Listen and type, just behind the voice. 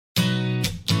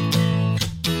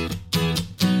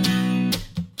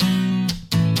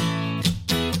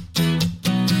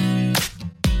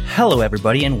Hello,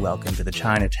 everybody, and welcome to the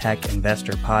China Tech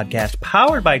Investor Podcast,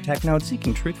 powered by TechNode,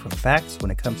 seeking truth from facts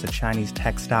when it comes to Chinese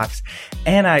tech stocks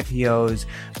and IPOs.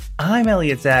 I'm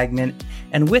Elliot Zagman,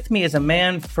 and with me is a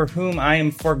man for whom I am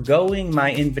foregoing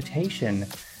my invitation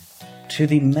to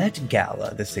the Met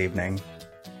Gala this evening.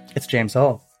 It's James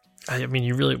Hull. I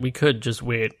mean, we could just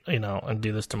wait, and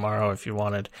do this tomorrow if you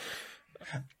wanted.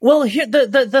 Well, here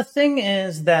the thing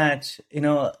is that,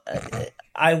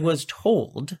 I was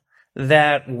told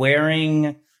that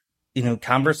wearing,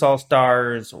 Converse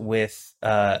All-Stars with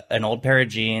an old pair of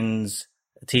jeans,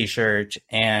 a t-shirt,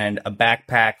 and a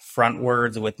backpack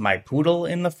frontwards with my poodle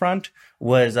in the front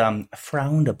was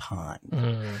frowned upon.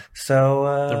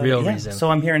 So the real reason. So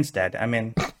I'm here instead. I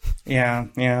mean, yeah.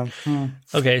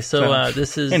 Okay, so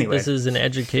this is anyway. This is an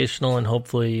educational and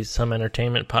hopefully some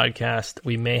entertainment podcast.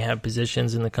 We may have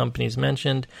positions in the companies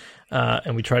mentioned.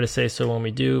 And we try to say so when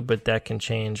we do, but that can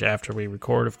change after we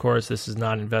record, of course. This is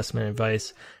not investment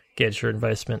advice. Get your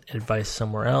investment advice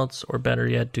somewhere else, or better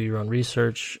yet, do your own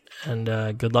research, and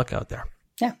good luck out there.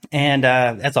 Yeah, and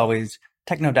as always,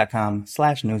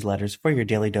 techno.com/newsletters for your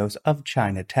daily dose of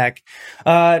China tech.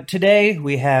 Today,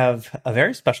 we have a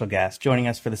very special guest joining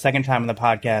us for the second time on the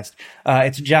podcast.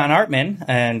 It's John Artman,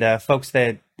 and folks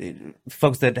that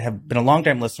have been a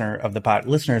longtime listeners of the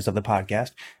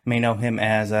podcast may know him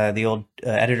as the old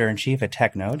editor-in-chief at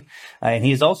TechNode. And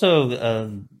he's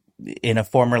also, in a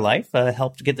former life,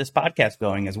 helped get this podcast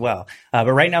going as well.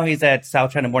 But right now he's at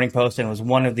South China Morning Post and was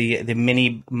one of the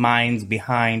many minds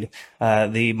behind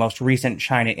the most recent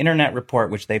China Internet Report,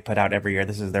 which they put out every year.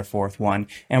 This is their fourth one.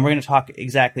 And we're going to talk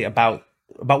exactly about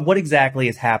what exactly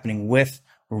is happening with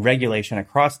regulation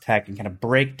across tech and kind of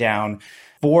break down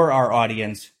for our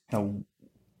audience,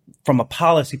 from a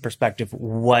policy perspective,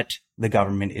 what the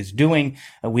government is doing.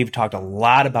 We've talked a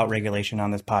lot about regulation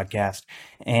on this podcast,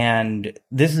 and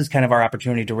this is kind of our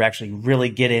opportunity to actually really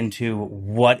get into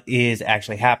what is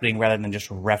actually happening rather than just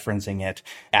referencing it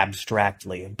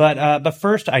abstractly. But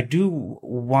first, I do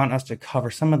want us to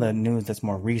cover some of the news that's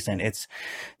more recent. It's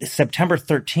September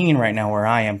 13 right now where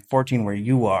I am, 14 where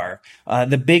you are.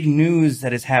 The big news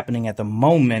that is happening at the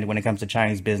moment when it comes to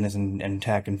Chinese business and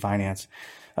tech and finance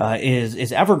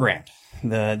is Evergrande,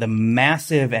 the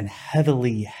massive and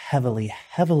heavily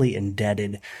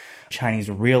indebted Chinese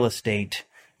real estate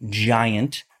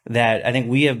giant that I think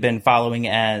we have been following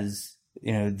as,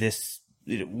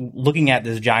 looking at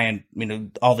this giant,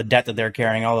 all the debt that they're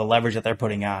carrying, all the leverage that they're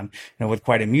putting on, with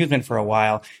quite amusement for a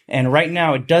while. And right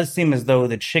now it does seem as though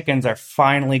the chickens are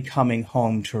finally coming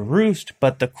home to roost.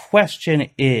 But the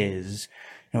question is,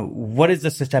 what is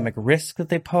the systemic risk that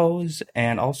they pose?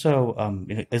 And also,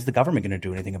 is the government going to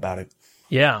do anything about it?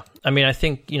 Yeah. I mean, I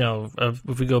think,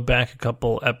 if we go back a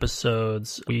couple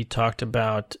episodes, we talked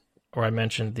about, or I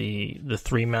mentioned the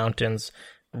three mountains.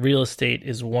 Real estate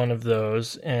is one of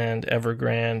those, and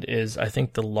Evergrande is, I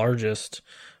think, the largest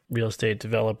real estate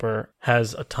developer,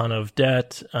 has a ton of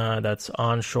debt that's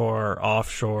onshore,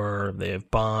 offshore. They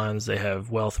have bonds, they have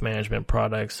wealth management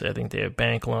products. I think they have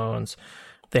bank loans.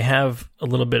 They have a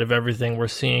little bit of everything. We're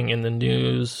seeing in the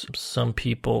news, some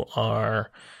people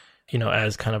are,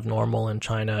 as kind of normal in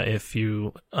China, if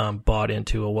you bought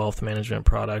into a wealth management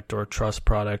product or trust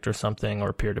product or something,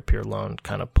 or peer-to-peer loan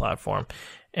kind of platform,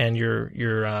 and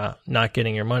you're not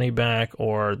getting your money back,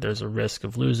 or there's a risk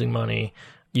of losing money,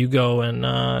 you go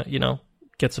and,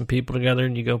 get some people together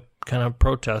and you go kind of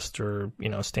protest or,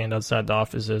 stand outside the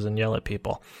offices and yell at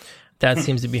people. That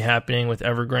seems to be happening with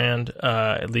Evergrande,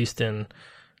 at least in,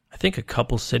 I think, a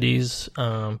couple cities,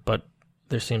 but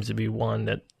there seems to be one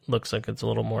that looks like it's a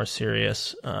little more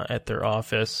serious at their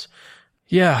office.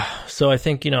 Yeah, so I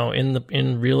think,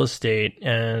 in real estate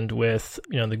and with,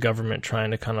 the government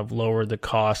trying to kind of lower the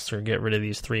costs or get rid of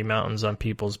these three mountains on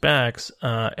people's backs,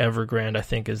 Evergrande, I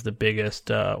think, is the biggest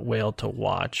whale to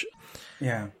watch.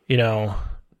 Yeah.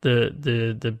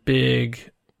 The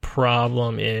big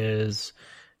problem is,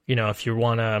 if you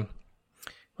want to,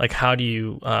 how do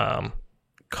you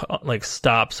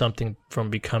stop something from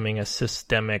becoming a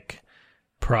systemic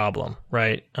problem,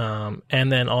 right?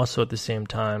 And then also at the same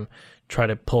time, try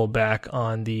to pull back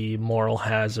on the moral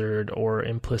hazard or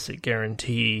implicit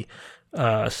guarantee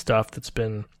stuff that's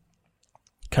been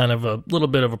kind of a little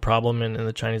bit of a problem in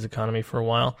the Chinese economy for a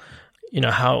while.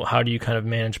 How do you kind of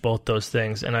manage both those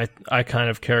things? And I kind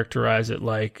of characterize it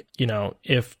like,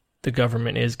 if the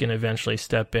government is going to eventually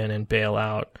step in and bail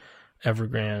out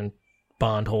Evergrande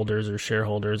bondholders or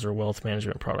shareholders or wealth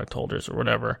management product holders or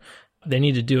whatever, they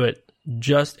need to do it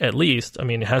just at least,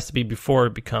 it has to be before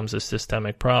it becomes a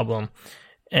systemic problem.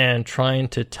 and trying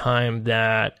to time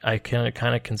that, I can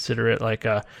kind of consider it like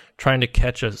trying to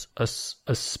catch a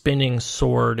spinning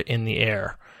sword in the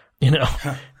air,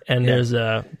 And Yeah. there's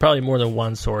probably more than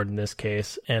one sword in this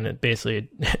case, and it basically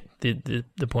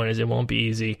the point is it won't be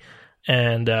easy,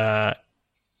 and the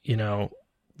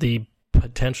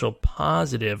potential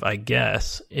positive, I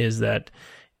guess, is that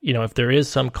if there is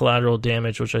some collateral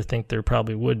damage, which I think there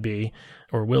probably would be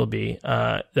or will be,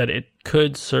 that it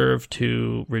could serve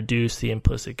to reduce the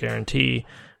implicit guarantee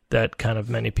that kind of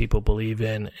many people believe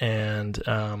in, and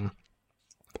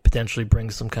potentially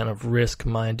bring some kind of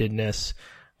risk-mindedness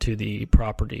to the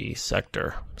property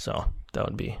sector. So that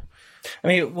would be. I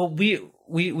mean, well,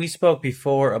 we spoke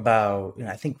before about,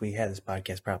 I think we had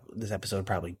this episode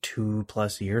probably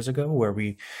 2+ years ago, where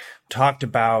we talked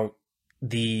about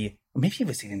maybe it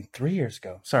was even 3 years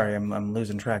ago. Sorry, I'm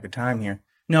losing track of time here.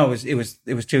 No, it was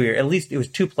 2 years. At least it was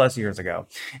 2+ years ago,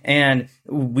 and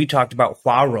we talked about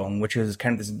Huarong, which is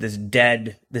kind of this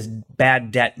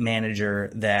bad debt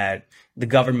manager that the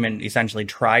government essentially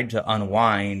tried to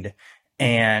unwind,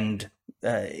 and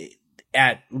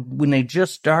when they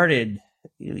just started,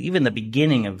 even the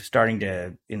beginning of starting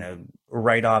to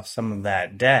write off some of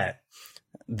that debt,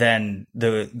 then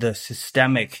the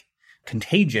systemic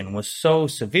contagion was so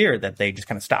severe that they just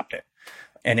kind of stopped it,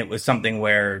 and it was something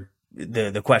where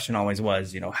the question always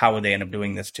was, how would they end up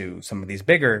doing this to some of these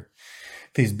bigger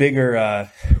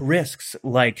risks,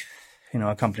 like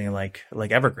a company like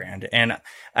Evergrande. And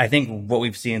I think what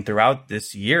we've seen throughout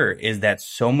this year is that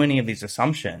so many of these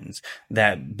assumptions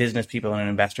that business people and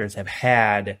investors have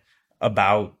had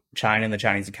about China and the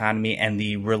Chinese economy and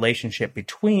the relationship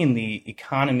between the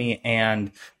economy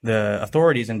and the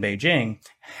authorities in Beijing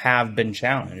have been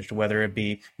challenged, whether it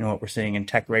be what we're seeing in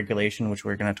tech regulation, which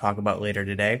we're going to talk about later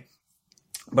today,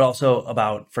 but also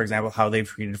about, for example, how they've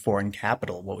treated foreign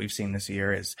capital. What we've seen this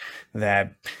year is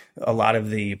that a lot of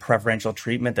the preferential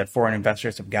treatment that foreign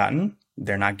investors have gotten,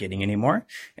 they're not getting anymore.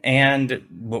 And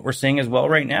what we're seeing as well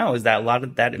right now is that a lot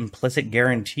of that implicit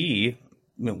guarantee,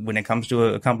 when it comes to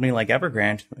a company like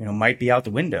Evergrande, might be out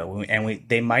the window. And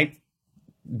they might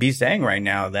be saying right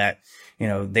now that,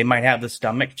 they might have the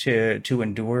stomach to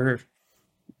endure,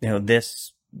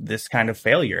 this kind of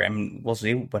failure. I mean, we'll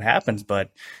see what happens,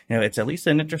 but it's at least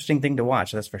an interesting thing to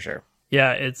watch. That's for sure.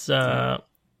 Yeah, it's we'll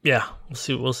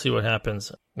see what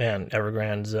happens. Man,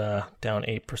 Evergrande's down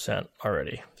 8%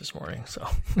 already this morning. So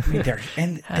I mean,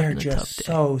 they're just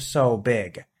so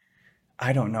big.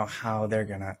 I don't know how they're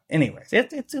gonna. Anyways,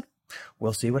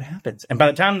 we'll see what happens. And by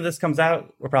the time this comes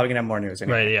out, we're probably gonna have more news.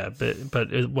 Anyway. Right? Yeah,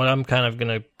 but what I'm kind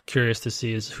of curious to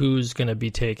see is who's gonna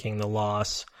be taking the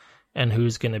loss and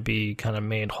who's going to be kind of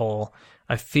made whole.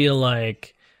 I feel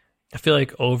like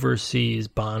overseas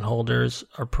bondholders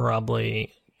are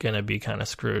probably going to be kind of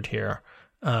screwed here,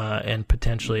 and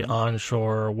potentially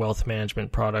onshore wealth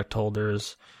management product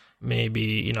holders,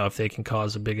 maybe, if they can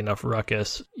cause a big enough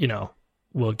ruckus,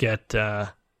 will get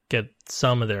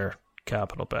some of their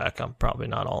capital back. Probably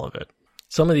not all of it.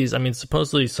 Some of these,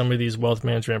 supposedly some of these wealth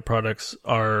management products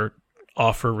offer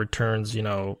returns,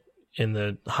 in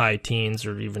the high teens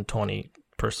or even 20%.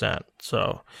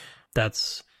 So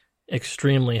that's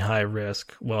extremely high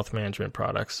risk wealth management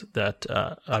products that,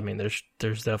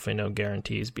 there's definitely no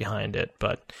guarantees behind it.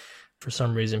 But for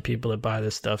some reason, people that buy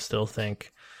this stuff still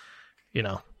think,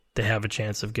 they have a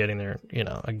chance of getting their,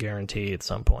 a guarantee at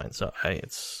some point. So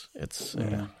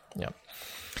yeah.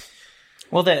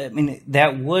 Well,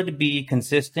 that would be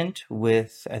consistent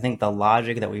with, I think, the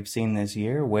logic that we've seen this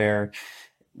year, where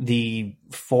the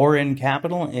foreign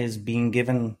capital is being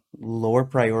given lower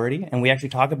priority. And we actually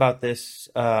talk about this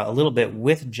a little bit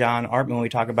with John Artman when we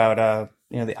talk about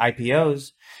the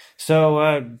IPOs.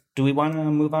 So do we want to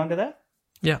move on to that?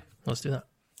 Yeah, let's do that.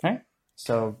 All right.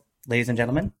 So, ladies and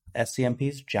gentlemen,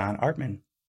 SCMP's John Artman.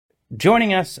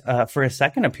 Joining us for a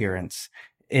second appearance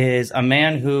is a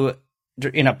man who,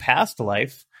 in a past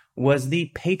life, was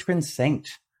the patron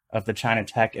saint of the China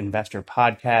Tech Investor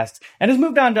Podcast and has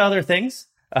moved on to other things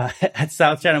at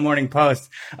South China Morning Post.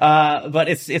 But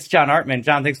it's John Artman.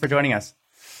 John, thanks for joining us.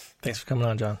 Thanks for coming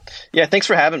on, John. Yeah, thanks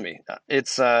for having me.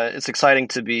 It's exciting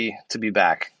to be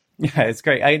back. Yeah, it's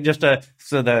great. I just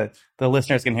so the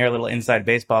listeners can hear a little inside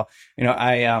baseball.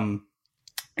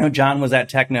 John was at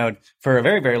TechNode for a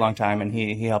very, very long time, and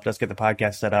he helped us get the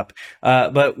podcast set up.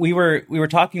 But we were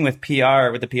talking with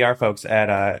the PR folks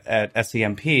at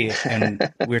SCMP,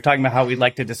 and we were talking about how we'd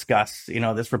like to discuss,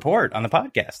 this report on the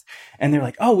podcast. And they're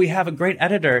like, "Oh, we have a great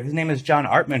editor. His name is John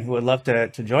Artman, who would love to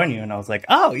join you." And I was like,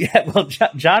 "Oh, yeah, well,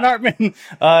 John Artman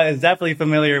is definitely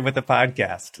familiar with the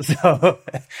podcast." So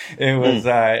it was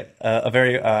a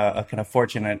very kind of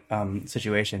fortunate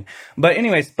situation. But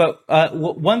anyways,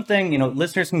 one thing,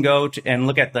 listeners can go and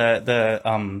look at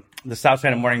the South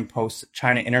China Morning Post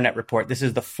China Internet Report. This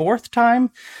is the fourth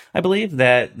time, I believe,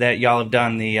 that y'all have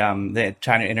done the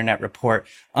China Internet Report.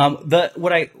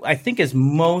 What I think is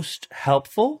most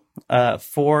helpful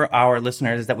for our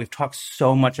listeners is that we've talked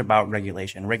so much about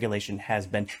regulation. Regulation has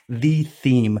been the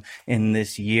theme in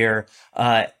this year,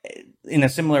 in a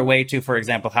similar way to, for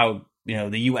example, how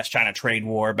the U.S.-China trade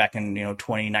war back in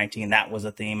 2019, that was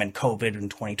a theme, and COVID in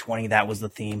 2020, that was the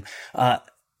theme.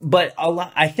 But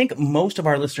I think most of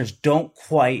our listeners don't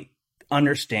quite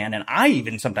understand, and I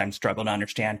even sometimes struggle to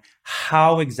understand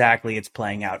how exactly it's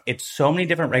playing out. It's so many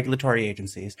different regulatory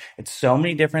agencies. It's so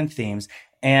many different themes.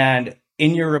 And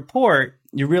in your report,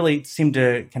 you really seem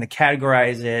to kind of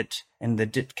categorize it and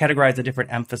categorize the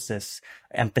different emphases,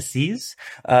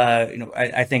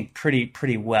 I think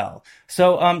pretty well.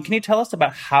 So can you tell us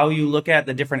about how you look at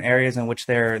the different areas in which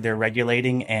they're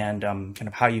regulating and kind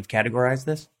of how you've categorized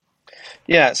this?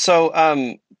 Yeah,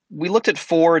 so we looked at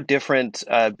four different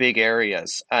big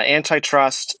areas: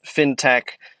 antitrust, fintech,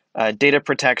 data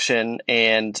protection,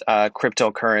 and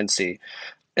cryptocurrency.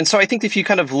 And so I think if you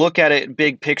kind of look at it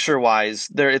big picture wise,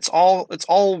 it's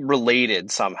all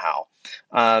related somehow.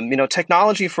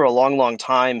 Technology for a long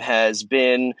time has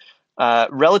been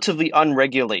relatively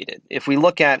unregulated. If we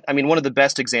look at, one of the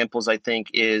best examples, I think,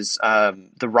 is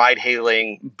the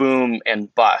ride-hailing boom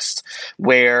and bust,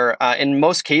 where in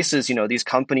most cases, these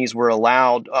companies were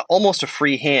allowed almost a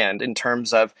free hand in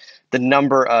terms of the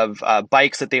number of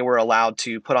bikes that they were allowed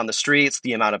to put on the streets,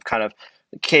 the amount of kind of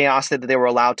chaos that they were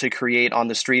allowed to create on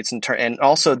the streets, and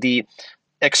also the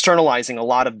externalizing a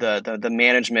lot of the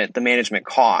management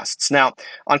costs. Now,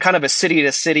 on kind of a city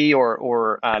to city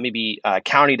or maybe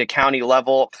county to county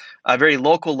level, a very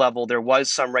local level, there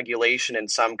was some regulation and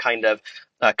some kind of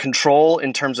control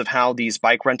in terms of how these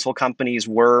bike rental companies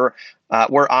were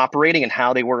operating and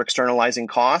how they were externalizing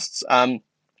costs.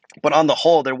 But on the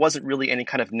whole, there wasn't really any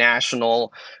kind of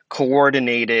national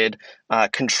coordinated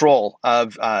control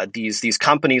of these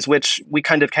companies, which we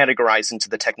kind of categorize into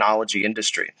the technology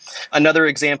industry. Another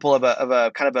example of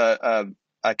a kind of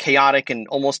a chaotic and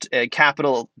almost a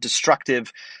capital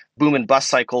destructive boom and bust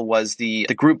cycle was the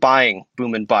group buying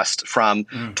boom and bust from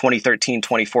 2013,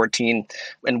 2014,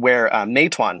 and where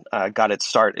Meituan got its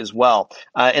start as well.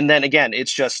 And then again,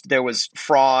 it's just there was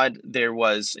fraud. There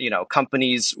was,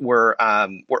 companies were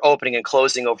opening and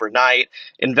closing overnight.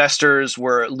 Investors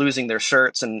were losing their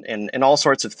shirts and all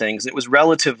sorts of things. It was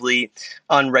relatively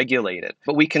unregulated.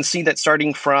 But we can see that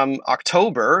starting from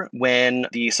October, when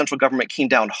the central government came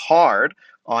down hard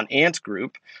on Ant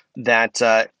Group, that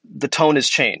the tone has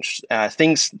changed.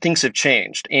 Things have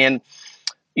changed, and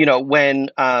when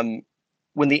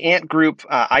the Ant Group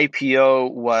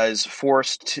IPO was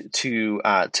forced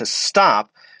to stop,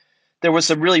 there was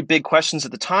some really big questions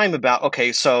at the time about,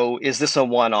 okay, so is this a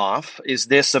one-off? Is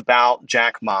this about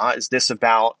Jack Ma? Is this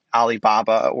about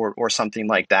Alibaba or something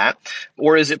like that?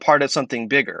 Or is it part of something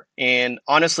bigger? And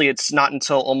honestly, it's not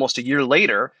until almost a year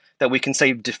later that we can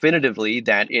say definitively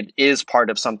that it is part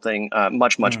of something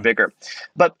much bigger.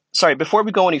 But sorry, before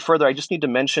we go any further, I just need to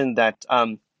mention that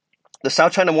the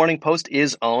South China Morning Post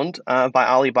is owned by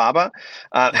Alibaba.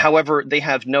 However, they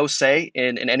have no say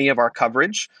in any of our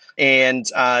coverage, and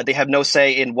they have no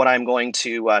say in what I'm going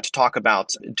to talk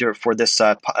about for this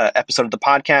episode of the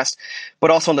podcast. But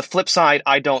also on the flip side,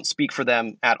 I don't speak for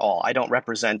them at all. I don't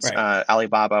represent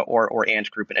Alibaba or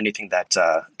Ant Group in anything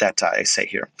that I say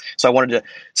here. So I wanted to,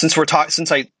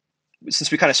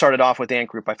 since we kind of started off with Ant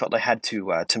Group, I felt I had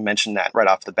to mention that right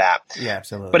off the bat. Yeah,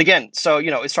 absolutely. But again, so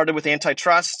it started with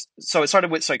antitrust. It started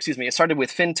with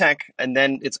fintech, and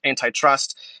then it's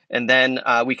antitrust, and then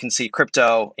we can see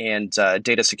crypto and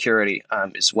data security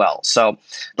as well. So,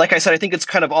 like I said, I think it's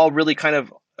kind of all really kind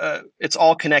of it's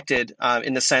all connected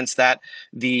in the sense that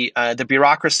the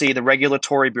bureaucracy, the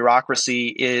regulatory bureaucracy,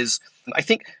 is, I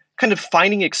think, kind of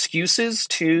finding excuses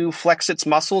to flex its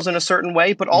muscles in a certain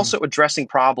way, but also addressing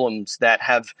problems that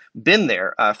have been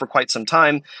there for quite some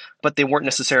time, but they weren't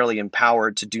necessarily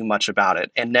empowered to do much about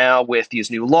it. And now with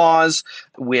these new laws,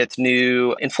 with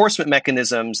new enforcement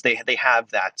mechanisms, they have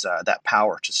that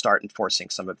power to start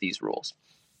enforcing some of these rules.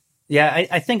 Yeah,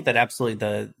 I think that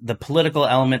absolutely the political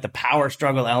element, the power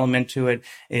struggle element to it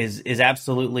is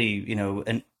absolutely,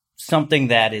 something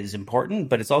that is important,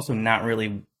 but it's also not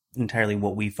really entirely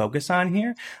what we focus on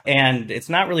here. And it's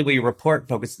not really what your report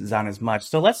focuses on as much.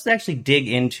 So let's actually dig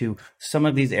into some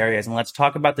of these areas and let's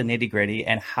talk about the nitty gritty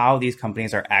and how these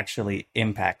companies are actually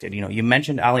impacted. You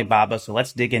mentioned Alibaba, so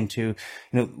let's dig into,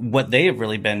 what they have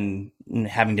really been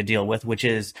having to deal with, which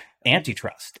is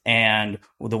antitrust and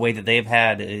the way that they've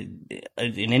had in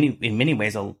many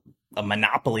ways a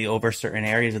monopoly over certain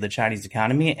areas of the Chinese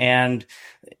economy, and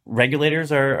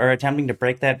regulators are attempting to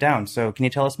break that down. So can you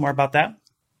tell us more about that?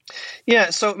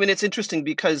 Yeah, so I mean, it's interesting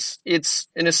because it's,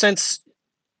 in a sense,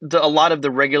 a lot of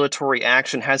the regulatory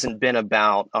action hasn't been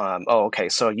about, okay,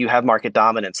 so you have market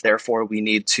dominance, therefore we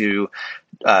need to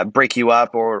break you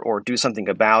up or do something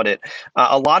about it.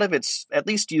 A lot of it's, at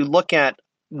least you look at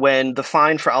when the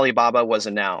fine for Alibaba was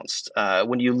announced,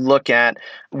 when you look at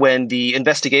when the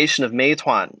investigation of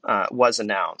Meituan was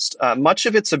announced, much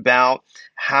of it's about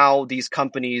how these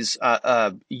companies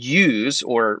use,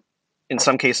 or in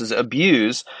some cases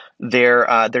abuse,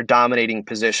 their dominating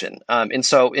position. And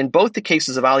so in both the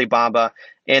cases of Alibaba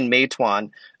and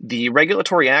Meituan, the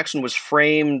regulatory action was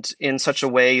framed in such a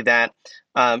way that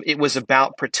it was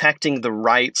about protecting the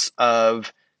rights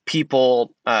of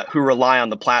people who rely on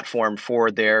the platform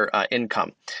for their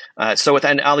income. So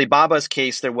within Alibaba's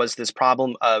case, there was this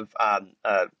problem of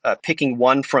picking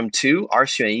one from two, 二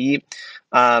选一,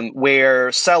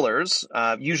 where sellers,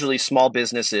 usually small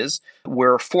businesses,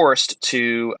 were forced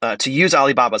to use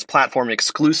Alibaba's platform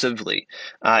exclusively.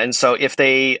 And so if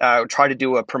they tried to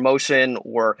do a promotion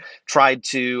or tried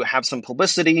to have some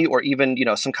publicity or even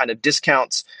some kind of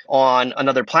discounts on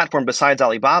another platform besides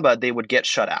Alibaba, they would get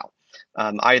shut out.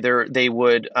 Either they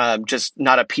would just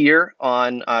not appear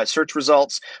on search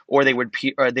results, or they would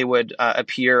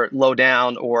appear low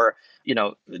down, or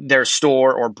their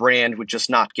store or brand would just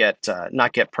not get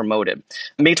promoted.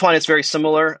 Meituan is very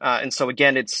similar, and so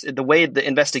again, it's the way the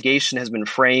investigation has been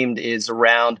framed is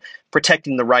around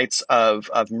protecting the rights of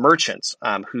merchants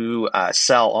who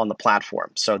sell on the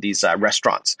platform. So these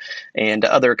restaurants and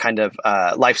other kind of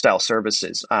lifestyle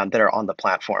services that are on the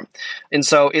platform. And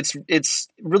so it's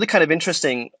really kind of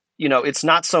interesting. It's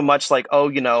not so much like,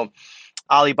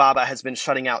 Alibaba has been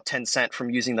shutting out Tencent from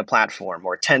using the platform,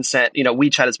 or Tencent,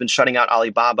 WeChat has been shutting out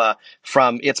Alibaba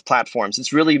from its platforms.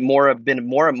 It's really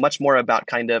much more about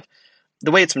kind of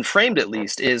the way it's been framed, at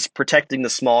least, is protecting the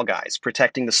small guys,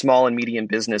 protecting the small and medium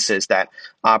businesses that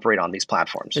operate on these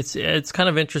platforms. It's kind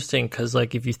of interesting because,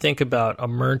 like, if you think about a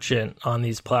merchant on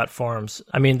these platforms,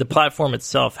 I mean, the platform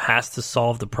itself has to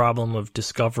solve the problem of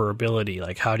discoverability.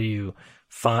 Like, how do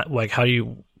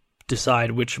you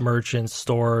decide which merchant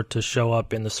store to show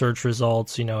up in the search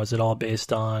results? Is it all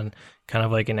based on kind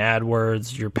of like in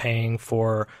AdWords, you're paying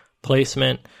for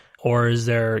placement, or is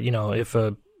there, if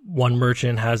one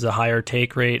merchant has a higher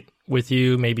take rate with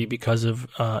you, maybe because of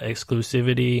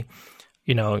exclusivity,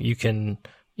 you can,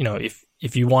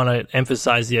 if you want to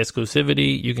emphasize the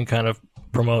exclusivity, you can kind of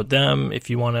promote them. If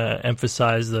you want to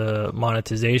emphasize the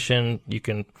monetization, you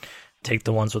can take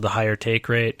the ones with a higher take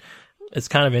rate. It's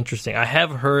kind of interesting. I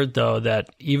have heard, though, that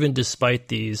even despite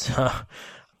these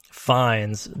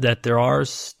fines, that there are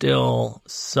still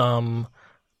some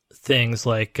things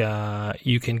like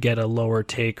you can get a lower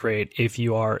take rate if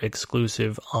you are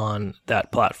exclusive on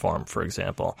that platform, for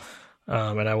example.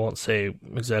 And I won't say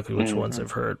exactly which ones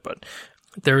I've heard, but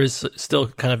there is still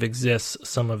kind of exists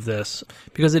some of this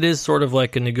because it is sort of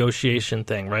like a negotiation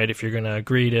thing, right? If you're going to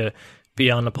agree to be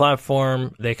on the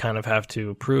platform, they kind of have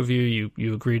to approve you.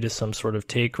 You agree to some sort of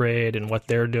take rate and what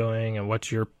they're doing and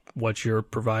what you're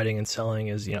providing and selling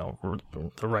is, the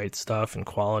right stuff and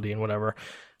quality and whatever.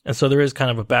 And so there is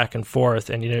kind of a back and forth,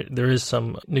 and there is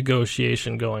some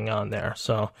negotiation going on there.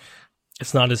 So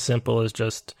it's not as simple as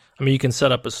just, you can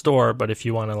set up a store, but if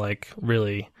you want to like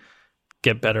really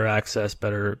get better access,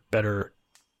 better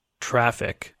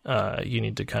traffic, you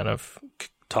need to kind of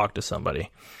talk to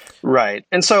somebody. Right.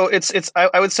 And so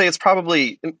I would say it's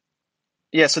probably,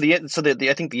 yeah. So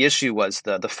I think the issue was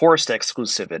the forced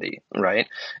exclusivity, right?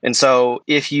 And so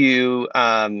if you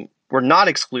were not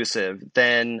exclusive,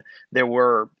 then there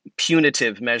were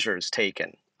punitive measures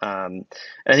taken. And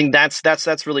I think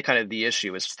that's really kind of the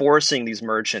issue, is forcing these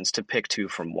merchants to pick two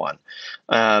from one.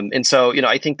 And so,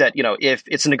 I think that, if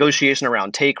it's a negotiation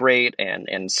around take rate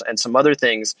and some other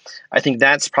things, I think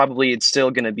that's probably, it's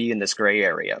still going to be in this gray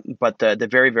area. But the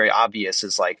very, very obvious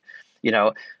is like,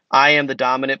 I am the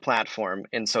dominant platform.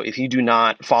 And so if you do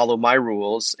not follow my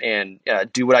rules and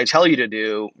do what I tell you to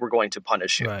do, we're going to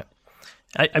punish you. Right.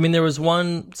 I mean, there was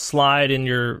one slide in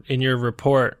your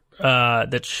report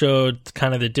that showed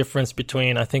kind of the difference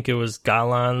between, I think it was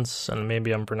Galans, and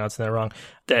maybe I'm pronouncing that wrong,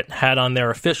 that had on their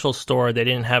official store, they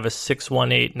didn't have a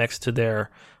 618 next to their,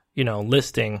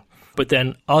 listing. But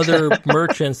then other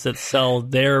merchants that sell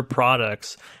their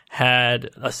products had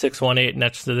a 618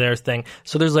 next to their thing.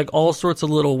 So there's like all sorts of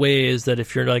little ways that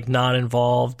if you're like not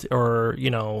involved or,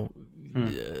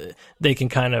 they can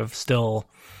kind of still,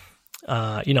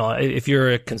 if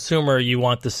you're a consumer, you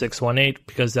want the 618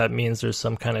 because that means there's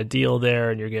some kind of deal there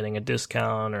and you're getting a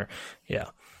discount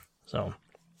So,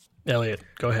 Elliot,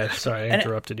 go ahead. Sorry, I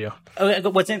interrupted you.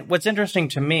 What's interesting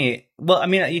to me, well, I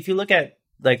mean, if you look at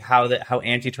like how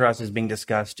antitrust is being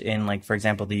discussed in, like, for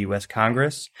example, the U.S.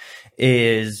 Congress,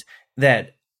 is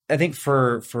that I think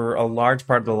for a large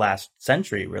part of the last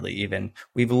century, really, even,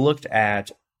 we've looked at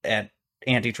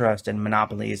antitrust and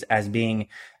monopolies as being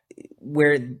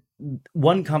where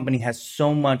one company has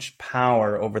so much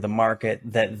power over the market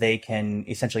that they can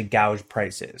essentially gouge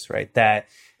prices, right? That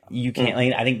you can't.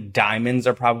 I think diamonds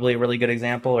are probably a really good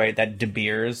example, right? That De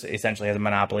Beers essentially has a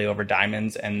monopoly over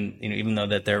diamonds, and even though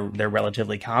that they're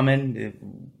relatively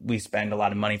common, we spend a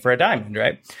lot of money for a diamond,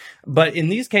 right? But in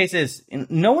these cases,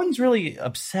 no one's really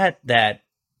upset that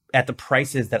at the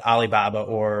prices that Alibaba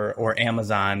or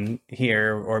Amazon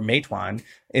here or Meituan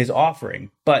is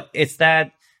offering, but it's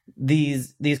that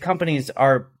these companies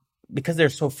are, because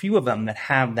there's so few of them that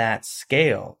have that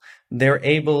scale, they're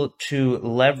able to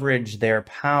leverage their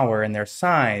power and their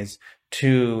size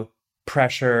to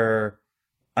pressure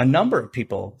a number of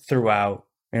people throughout,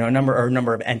 a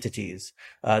number of entities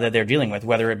that they're dealing with,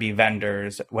 whether it be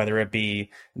vendors, whether it be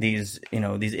these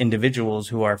individuals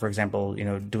who are, for example,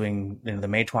 doing the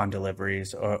Meituan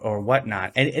deliveries or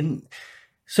whatnot. And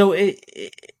so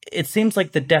it seems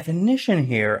like the definition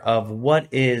here of what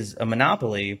is a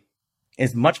monopoly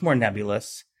is much more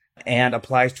nebulous and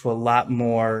applies to a lot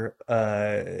more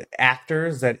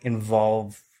actors that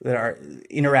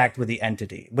interact with the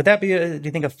entity. Would that be, do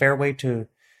you think, a fair way to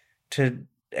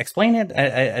explain it?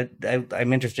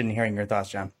 I'm interested in hearing your thoughts,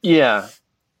 John. Yeah.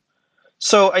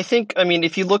 So I think,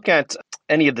 if you look at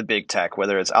any of the big tech,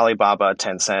 whether it's Alibaba,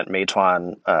 Tencent,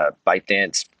 Meituan,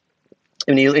 ByteDance,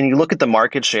 and you look at the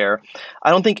market share,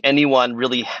 depending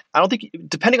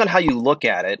on how you look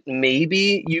at it,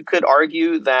 maybe you could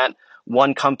argue that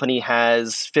one company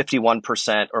has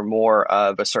 51% or more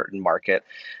of a certain market.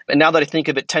 And now that I think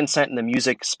of it, Tencent in the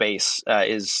music space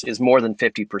is more than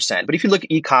 50%. But if you look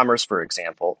at e-commerce, for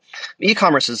example,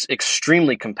 e-commerce is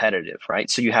extremely competitive, right?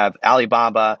 So you have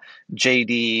Alibaba,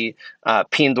 JD,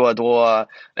 Pinduoduo,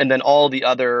 and then all the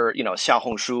other,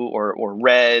 Xiaohongshu or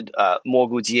Red,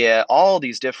 Mogujie, all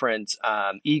these different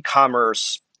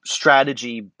e-commerce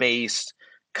strategy-based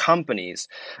companies.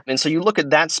 And so you look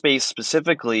at that space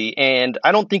specifically, and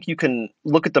I don't think you can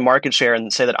look at the market share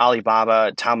and say that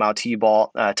Alibaba, Taobao,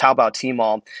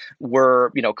 Tmall were,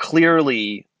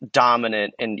 clearly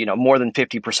dominant and, more than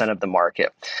 50% of the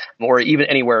market, or even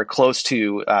anywhere close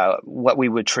to what we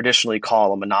would traditionally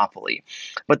call a monopoly.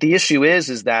 But the issue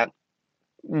is that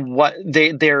what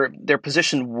their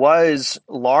position was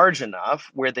large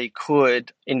enough where they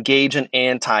could engage in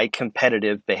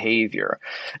anti-competitive behavior.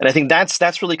 And I think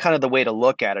that's really kind of the way to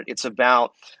look at it. It's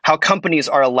about how companies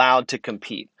are allowed to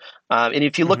compete. And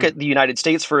if you look at the United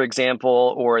States, for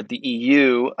example, or the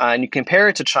EU, and you compare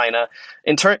it to China,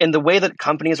 in the way that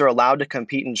companies are allowed to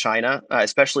compete in China,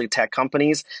 especially tech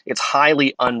companies, it's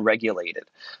highly unregulated.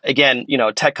 Again,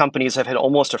 tech companies have had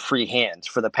almost a free hand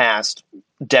for the past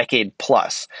decade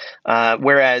plus,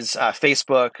 whereas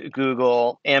Facebook,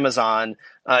 Google, Amazon,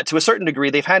 to a certain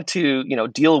degree, they've had to,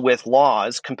 deal with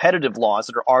competitive laws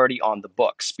that are already on the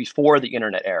books before the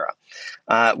internet era.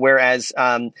 Whereas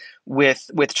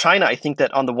with China, I think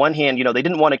that on the one hand, they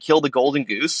didn't want to kill the golden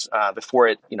goose before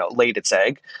it, laid its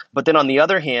egg. But then on the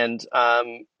other hand,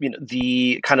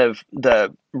 the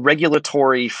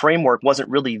regulatory framework wasn't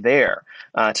really there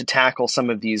to tackle some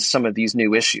of these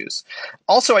new issues.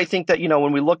 Also, I think that,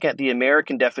 when we look at the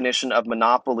American definition of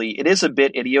monopoly, it is a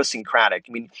bit idiosyncratic.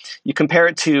 You compare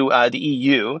it to the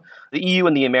EU. The EU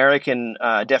and the American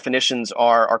definitions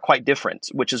are quite different,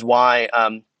 which is why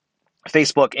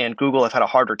Facebook and Google have had a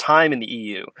harder time in the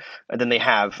EU than they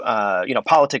have,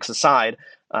 politics aside,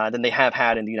 than they have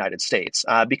had in the United States.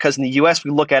 Because in the US,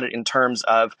 we look at it in terms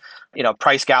of,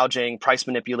 price gouging, price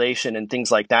manipulation, and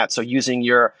things like that. So using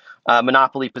your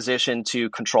monopoly position to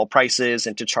control prices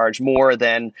and to charge more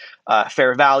than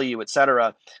fair value, et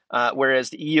cetera. Whereas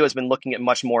the EU has been looking at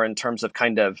much more in terms of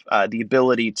kind of the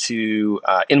ability to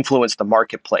influence the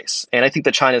marketplace. And I think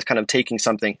that China is kind of taking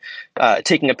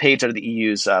a page out of the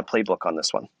EU's playbook on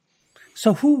this one.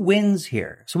 So who wins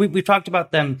here? So we've talked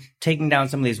about them taking down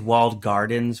some of these walled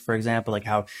gardens, for example, like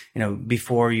how,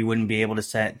 before you wouldn't be able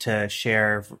to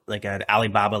share like an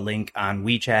Alibaba link on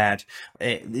WeChat.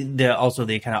 Also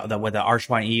the kind of with the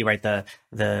R1E, right?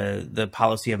 The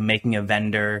policy of making a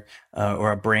vendor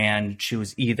or a brand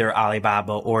choose either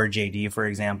Alibaba or JD, for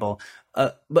example.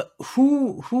 But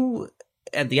who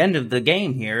at the end of the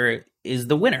game here is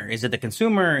the winner? Is it the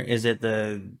consumer? Is it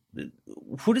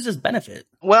who does this benefit?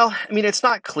 Well, I mean, it's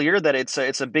not clear that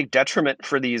it's a big detriment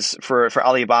for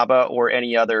Alibaba or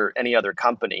any other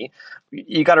company.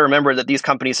 You got to remember that these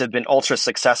companies have been ultra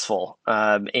successful,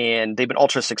 and they've been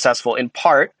ultra successful in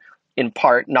part,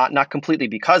 not completely,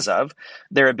 because of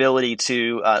their ability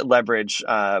to leverage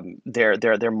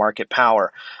their market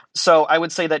power. So I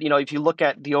would say that, if you look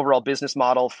at the overall business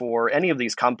model for any of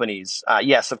these companies,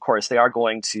 yes, of course, they are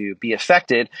going to be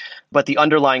affected, but the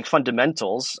underlying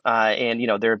fundamentals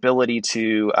and their ability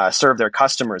to serve their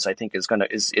customers, I think, is going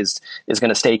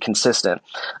to stay consistent.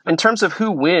 In terms of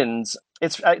who wins,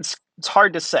 it's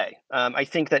hard to say. I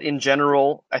think that in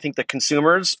general, I think the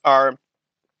consumers are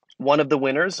one of the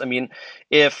winners. I mean,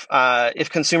 if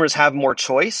consumers have more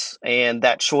choice, and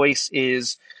that choice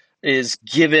is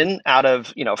given out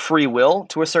of free will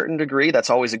to a certain degree,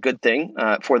 that's always a good thing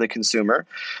for the consumer.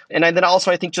 And then also,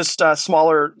 I think just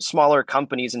smaller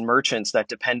companies and merchants that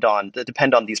depend on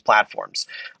these platforms,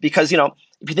 because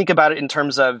if you think about it in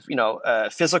terms of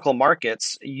physical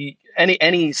markets,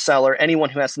 any seller,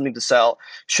 anyone who has something to sell,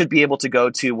 should be able to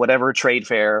go to whatever trade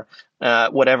fair,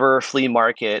 whatever flea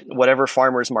market, whatever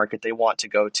farmers market they want to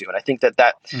go to. And I think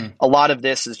that a lot of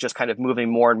this is just kind of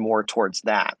moving more and more towards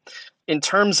that. In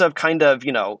terms of kind of,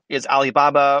 is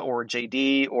Alibaba or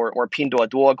JD or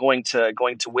Pinduoduo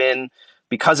going to win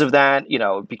because of that?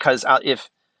 Because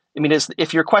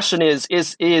if your question is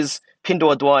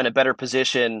Pinduoduo in a better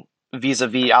position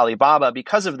vis-a-vis Alibaba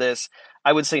because of this,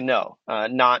 I would say no,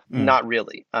 not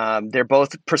really. They're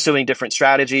both pursuing different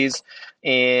strategies.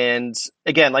 And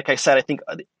again, like I said, I think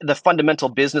the fundamental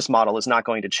business model is not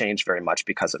going to change very much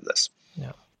because of this.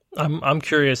 Yeah. I'm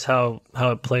curious how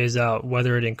it plays out,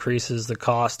 whether it increases the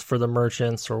cost for the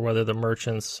merchants or whether the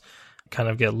merchants kind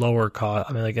of get lower cost.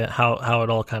 I mean, like how it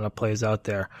all kind of plays out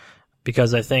there.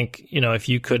 Because I think, if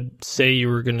you could say you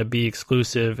were going to be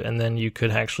exclusive and then you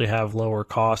could actually have lower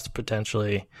cost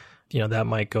potentially, that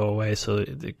might go away. So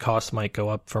the cost might go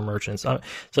up for merchants. So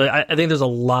I think there's a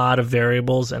lot of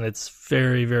variables, and it's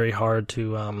very, very hard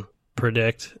to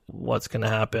predict what's going to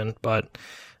happen. But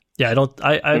yeah,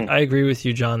 I agree with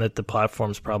you, John, that the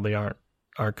platforms probably aren't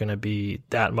going to be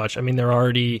that much. I mean, they're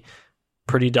already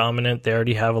pretty dominant. They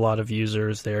already have a lot of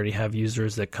users. They already have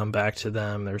users that come back to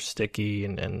them. They're sticky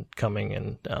and coming,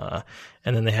 and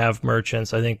then they have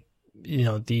merchants. I think,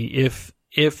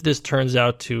 if this turns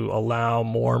out to allow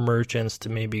more merchants to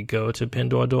maybe go to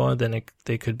Pinduoduo, then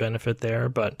they could benefit there.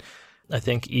 But I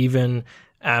think even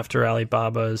after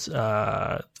Alibaba's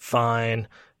fine,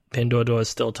 Pinduoduo is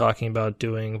still talking about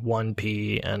doing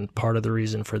 1P, and part of the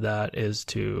reason for that is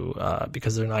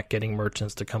because they're not getting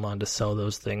merchants to come on to sell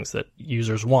those things that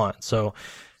users want. So,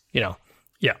 yeah,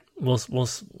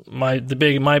 my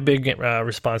big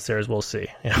response there is we'll see.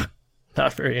 Yeah,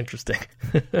 not very interesting.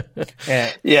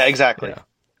 Yeah, exactly. Yeah.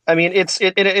 I mean, it's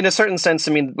in a certain sense.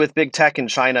 I mean, with big tech in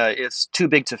China, it's too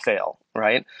big to fail,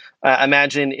 right?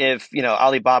 Imagine if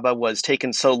Alibaba was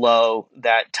taken so low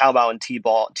that Taobao and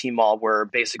Tmall were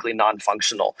basically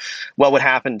non-functional. What would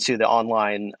happen to the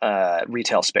online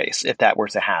retail space if that were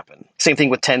to happen? Same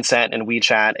thing with Tencent and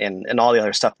WeChat and all the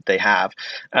other stuff that they have.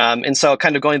 And so,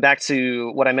 kind of going back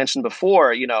to what I mentioned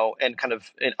before, and kind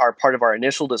of part of our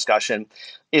initial discussion,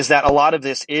 is that a lot of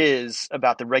this is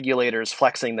about the regulators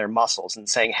flexing their muscles and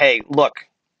saying, hey, look,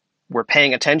 we're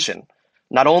paying attention.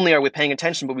 Not only are we paying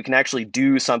attention, but we can actually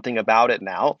do something about it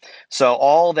now. So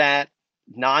all that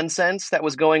nonsense that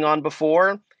was going on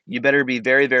before, you better be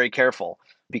very, very careful,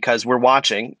 because we're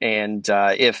watching. And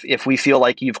if we feel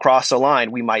like you've crossed a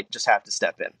line, we might just have to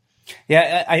step in.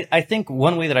 Yeah, I think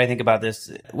one way that I think about this,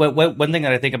 one thing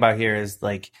that I think about here is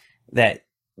like that,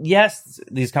 yes,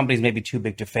 these companies may be too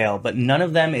big to fail, but none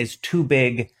of them is too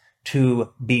big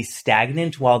to be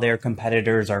stagnant while their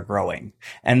competitors are growing.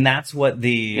 And that's what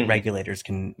the regulators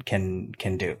can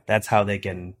do. That's how they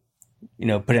can,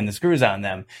 put in the screws on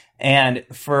them. And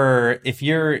if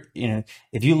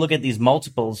you look at these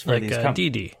multiples for like these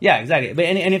companies. DiDi. Yeah, exactly. But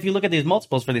and if you look at these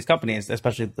multiples for these companies,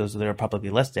 especially those that are publicly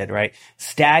listed, right?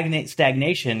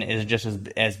 Stagnation is just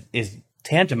as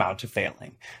tantamount to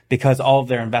failing, because all of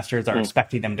their investors are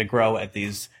expecting them to grow at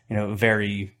these,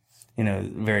 very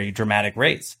dramatic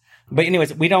rates. But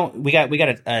anyways, we got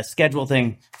a schedule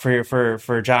thing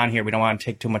for John here. We don't want to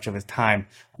take too much of his time,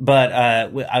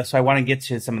 but so I want to get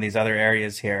to some of these other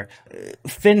areas here.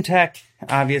 Fintech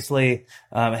obviously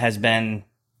has been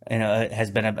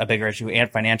a bigger issue.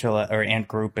 Ant Financial or Ant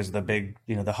Group is the big,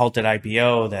 the halted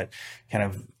IPO that kind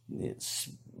of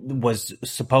was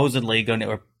supposedly going to,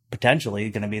 or potentially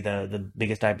going to be the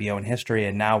biggest IPO in history.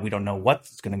 And now we don't know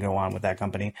what's going to go on with that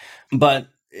company. But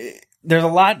there's a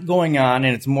lot going on,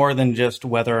 and it's more than just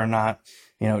whether or not,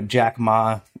 Jack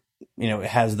Ma,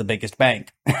 has the biggest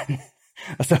bank.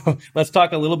 So let's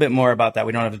talk a little bit more about that.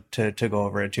 We don't have to go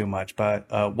over it too much,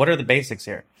 but what are the basics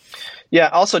here? Yeah.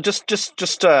 Also,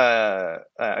 just a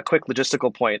quick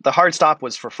logistical point. The hard stop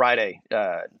was for Friday.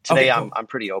 Today, okay, cool. I'm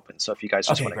pretty open. So if you guys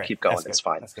just want to keep going, it's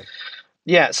fine. That's good.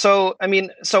 Yeah. So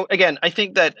again, I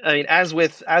think that as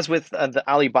with the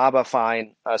Alibaba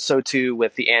fine, so too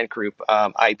with the Ant Group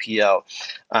IPO.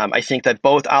 I think that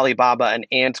both Alibaba and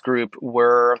Ant Group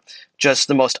were just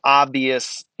the most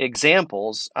obvious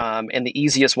examples and the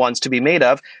easiest ones to be made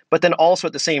of. But then also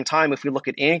at the same time, if we look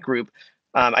at Ant Group,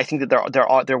 I think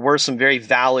that there were some very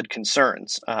valid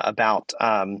concerns about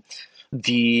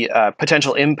the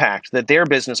potential impact that their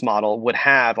business model would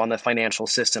have on the financial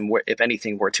system, where if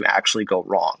anything were to actually go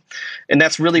wrong. And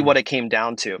that's really what it came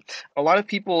down to. A lot of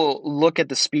people look at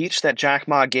the speech that Jack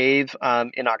Ma gave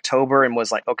in October and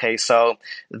was like, okay, so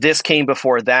this came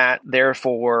before that,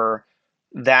 therefore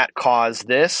that caused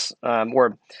this,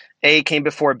 or A came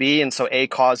before B, and so A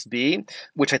caused B,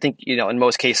 which I think, in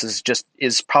most cases just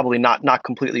is probably not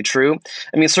completely true.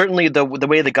 Certainly the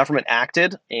way the government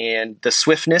acted and the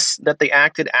swiftness that they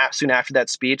acted soon after that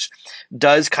speech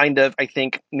does kind of, I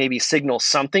think, maybe signal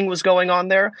something was going on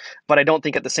there, but I don't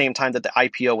think at the same time that the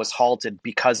IPO was halted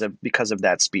because of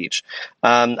that speech.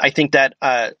 I think that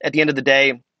at the end of the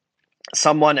day,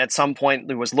 someone at some point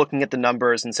was looking at the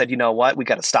numbers and said, you know what, we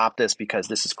got to stop this because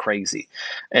this is crazy.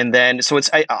 And then, so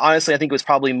honestly, I think it was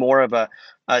probably more of a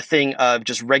thing of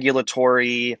just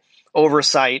regulatory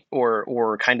oversight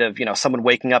or kind of, someone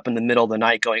waking up in the middle of the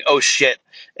night going, oh shit,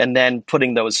 and then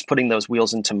putting those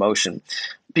wheels into motion.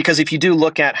 Because if you do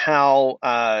look at how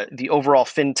the overall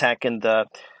fintech and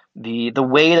the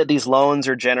way that these loans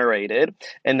are generated,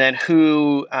 and then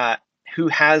who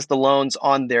has the loans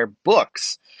on their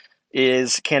books,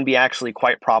 can be actually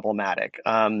quite problematic.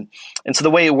 And so the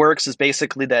way it works is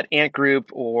basically that Ant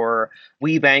Group or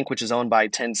WeBank, which is owned by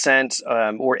Tencent,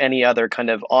 or any other kind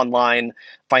of online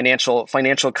financial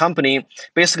company,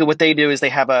 basically what they do is they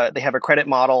have a credit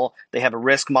model, they have a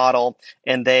risk model,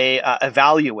 and they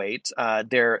evaluate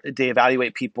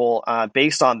people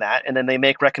based on that, and then they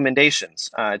make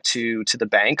recommendations to the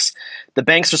banks. The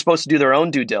banks are supposed to do their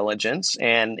own due diligence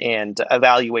and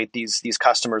evaluate these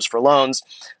customers for loans.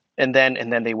 And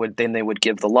then they would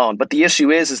give the loan. But the issue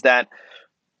is that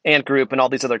Ant Group and all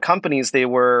these other companies, they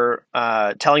were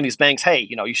telling these banks, hey,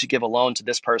 you should give a loan to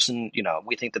this person.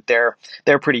 We think that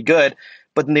they're pretty good.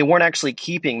 But then they weren't actually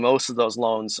keeping most of those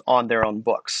loans on their own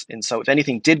books. And so if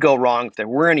anything did go wrong, if there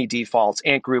were any defaults,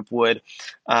 Ant Group would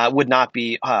not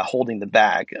be holding the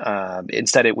bag.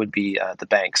 Instead, it would be the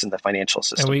banks and the financial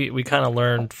system. And we kind of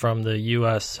learned from the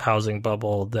U.S. housing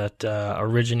bubble that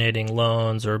originating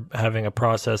loans or having a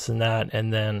process in that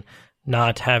and then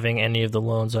not having any of the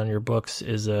loans on your books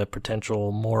is a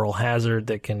potential moral hazard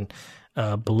that can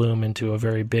bloom into a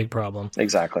very big problem.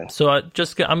 Exactly. So I'm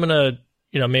going to,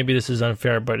 maybe this is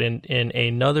unfair, but in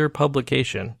another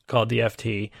publication called the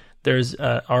FT, there's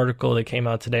an article that came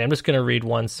out today. I'm just going to read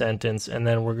one sentence, and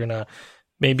then we're going to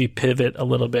maybe pivot a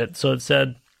little bit. So it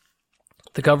said,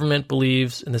 the government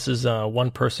believes, and this is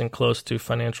one person close to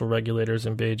financial regulators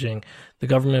in Beijing, the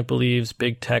government believes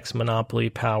big tech's monopoly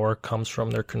power comes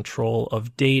from their control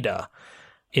of data.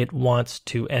 It wants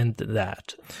to end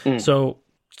that. So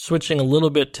switching a little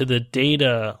bit to the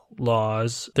data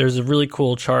laws, there's a really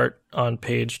cool chart on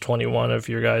page 21 of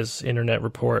your guys' internet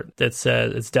report that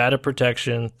says it's data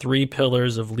protection, 3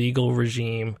 pillars of legal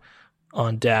regime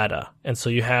on data. And so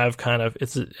you have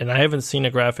and I haven't seen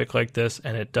a graphic like this,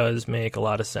 and it does make a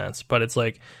lot of sense, but it's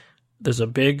like there's a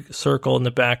big circle in the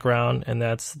background, and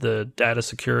that's the data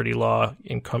security law,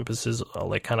 encompasses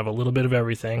like kind of a little bit of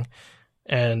everything.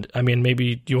 And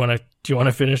maybe do you want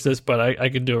to finish this, but I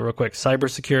could do it real quick.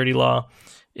 Cybersecurity law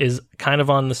is kind of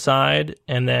on the side,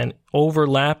 and then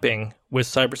overlapping with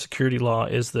cybersecurity law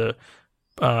is the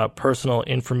personal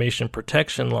information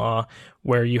protection law,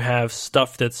 where you have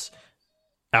stuff that's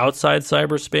outside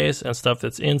cyberspace and stuff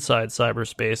that's inside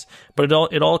cyberspace, but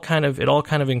it all kind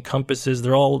of encompasses.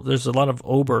 There's a lot of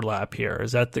overlap here.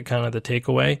 Is that the kind of the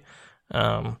takeaway?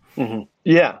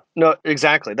 Yeah, no,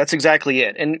 exactly. That's exactly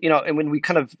it. And and when we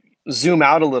kind of zoom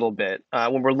out a little bit,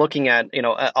 when we're looking at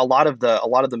a lot of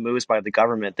the moves by the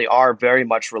government, they are very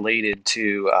much related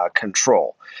to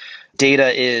control.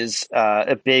 Data is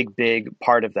a big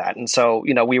part of that. And so,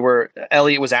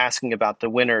 Elliot was asking about the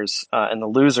winners and the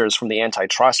losers from the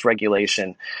antitrust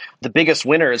regulation. The biggest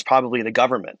winner is probably the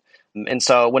government. And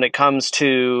so when it comes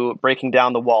to breaking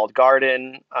down the walled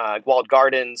gardens,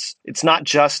 it's not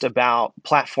just about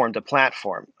platform to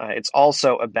platform. It's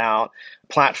also about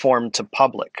platform to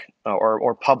public,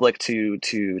 or public to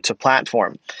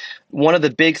platform. One of the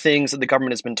big things that the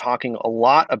government has been talking a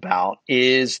lot about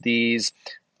is these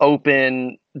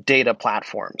open data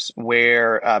platforms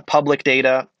where public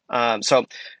data, so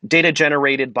data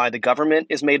generated by the government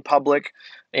is made public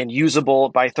and usable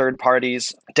by third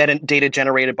parties. Data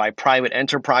generated by private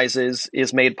enterprises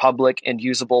is made public and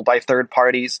usable by third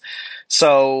parties.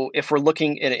 So if we're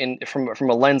looking at from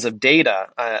a lens of data,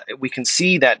 we can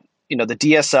see that the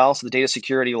DSL, so the Data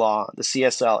Security Law, the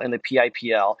CSL, and the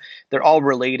PIPL, they're all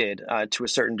related to a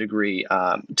certain degree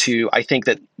to, I think,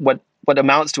 that what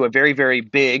amounts to a very, very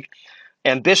big,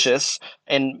 ambitious,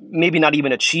 and maybe not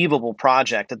even achievable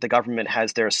project that the government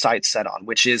has their sights set on,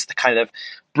 which is the kind of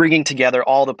bringing together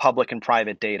all the public and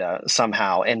private data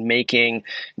somehow and making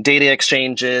data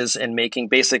exchanges and making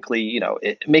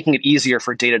making it easier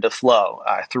for data to flow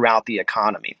throughout the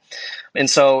economy. And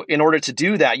so in order to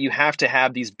do that, you have to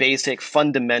have these basic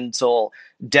fundamental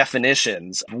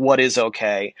definitions of what is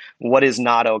okay, what is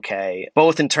not okay,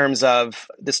 both in terms of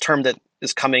this term that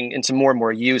is coming into more and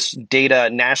more use, data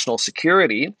national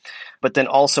security, but then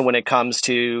also when it comes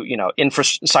to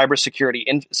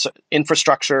cybersecurity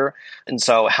infrastructure, and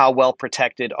so how well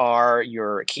protected are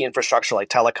your key infrastructure like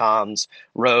telecoms,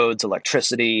 roads,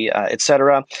 electricity, et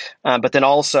cetera, but then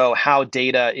also how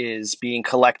data is being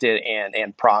collected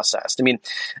and processed. I mean,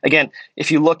 again,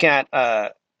 if you look at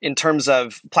in terms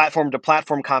of platform to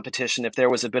platform competition, if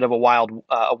there was a bit of a wild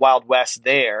west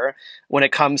there, when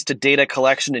it comes to data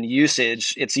collection and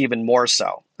usage, it's even more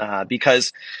so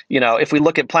because if we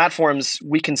look at platforms,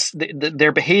 we can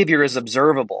their behavior is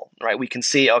observable, right? We can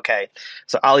see, okay,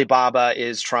 so Alibaba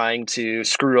is trying to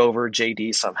screw over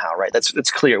JD somehow, right? That's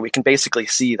clear. We can basically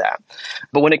see that.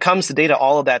 But when it comes to data,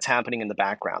 all of that's happening in the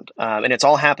background, and it's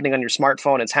all happening on your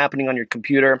smartphone. It's happening on your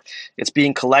computer. It's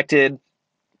being collected.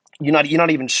 You're not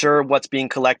even sure what's being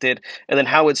collected, and then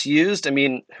how it's used. I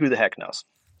mean, who the heck knows?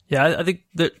 Yeah, I think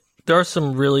that there are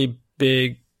some really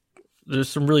big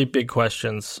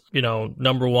questions.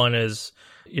 Number one is,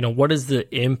 what is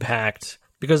the impact?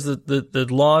 Because the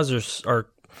laws are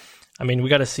I mean, we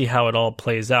got to see how it all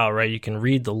plays out, right? You can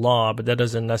read the law, but that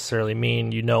doesn't necessarily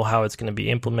mean how it's going to be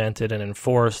implemented and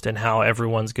enforced and how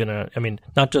everyone's going to, I mean,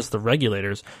 not just the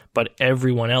regulators, but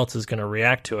everyone else is going to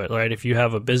react to it, right? If you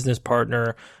have a business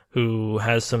partner who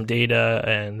has some data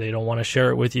and they don't want to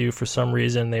share it with you for some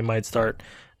reason, they might start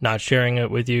not sharing it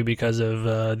with you because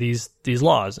of these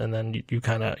laws. And then you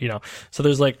kind of, so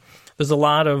there's a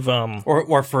lot of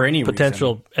or for any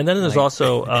potential reason. And then there's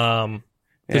also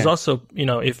there's also,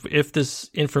 if this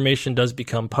information does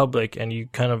become public and you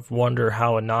kind of wonder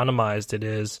how anonymized it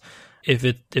is, if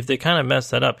they kind of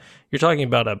mess that up, you're talking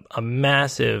about a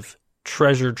massive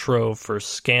treasure trove for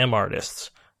scam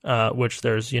artists, which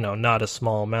there's, not a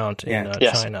small amount in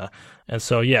China. And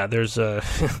so, there's there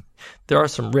are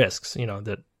some risks,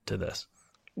 to this.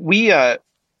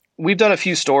 We've done a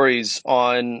few stories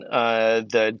on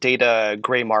the data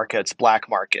gray markets, black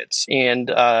markets. And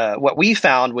what we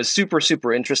found was super,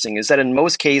 super interesting is that in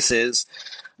most cases,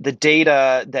 the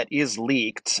data that is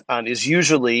leaked is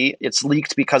usually it's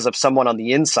leaked because of someone on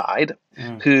the inside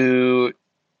who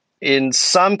in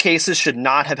some cases should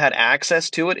not have had access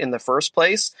to it in the first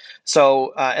place.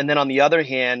 So, and then on the other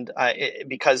hand,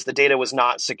 because the data was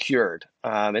not secured.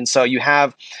 And so you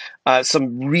have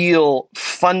some real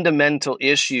fundamental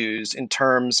issues in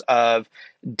terms of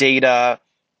data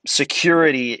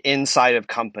security inside of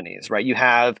companies, right? You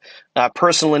have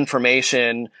personal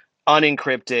information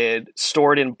unencrypted,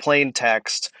 stored in plain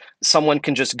text. Someone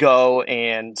can just go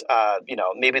and,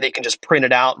 maybe they can just print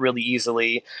it out really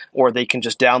easily, or they can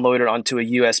just download it onto a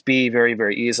USB very,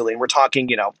 very easily. And we're talking,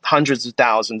 hundreds of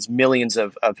thousands, millions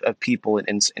of people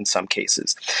in some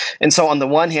cases. And so on the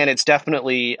one hand, it's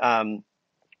definitely kind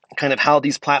of how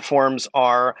these platforms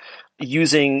are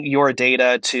using your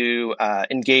data to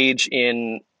engage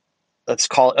in, let's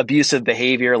call it abusive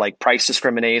behavior like price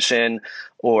discrimination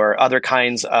or other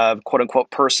kinds of quote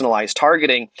unquote personalized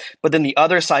targeting. But then the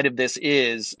other side of this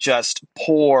is just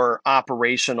poor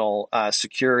operational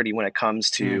security when it comes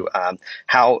to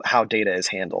how data is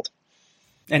handled.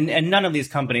 And none of these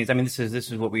companies, I mean, this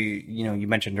is what we, you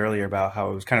mentioned earlier about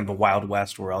how it was kind of the Wild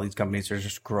West where all these companies are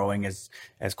just growing as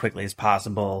quickly as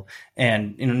possible.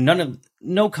 And,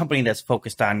 no company that's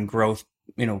focused on growth,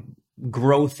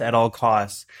 growth at all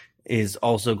costs is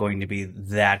also going to be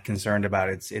that concerned about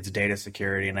its data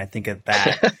security. And I think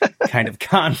that kind of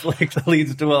conflict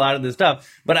leads to a lot of this stuff.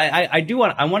 But I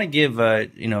want to give,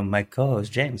 my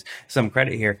co-host James some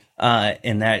credit here,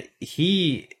 in that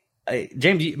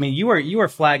James, I mean, you were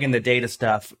flagging the data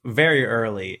stuff very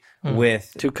early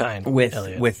with too kind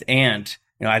with Ant.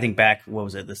 I think back, what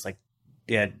was it?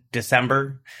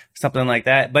 December, something like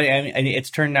that. But I mean,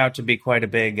 it's turned out to be quite a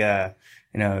big, as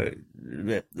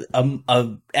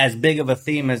big of a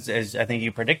theme as I think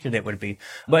you predicted it would be.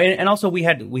 But and also we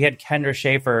had Kendra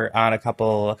Schaefer on a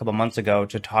couple months ago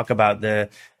to talk about the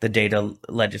data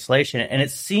legislation, and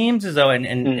it seems as though,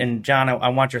 and John, I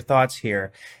want your thoughts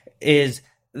here, is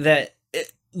that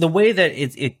the way that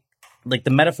it like the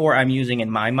metaphor I'm using in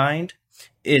my mind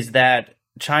is that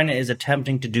China is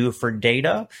attempting to do for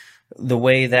data the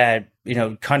way that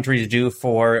countries do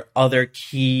for other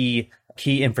key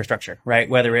infrastructure, right?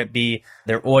 Whether it be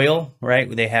their oil, right?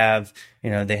 They have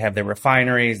their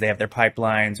refineries, they have their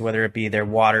pipelines, whether it be their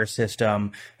water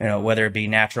system, whether it be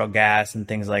natural gas and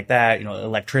things like that,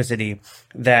 electricity,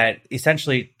 that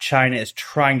essentially China is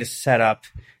trying to set up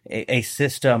a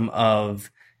system of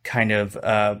kind of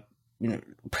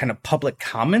public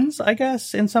commons, I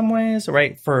guess, in some ways,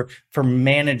 right? For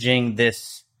managing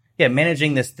this,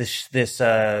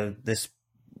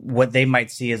 what they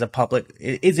might see as a public,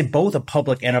 is it both a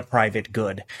public and a private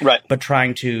good, right? But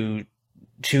trying to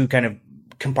kind of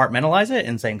compartmentalize it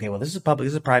and saying, okay, well, this is public,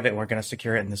 this is private, and we're going to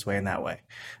secure it in this way and that way.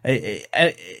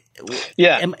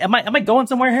 Yeah. Am I going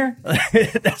somewhere here?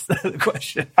 That's the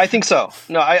question. I think so.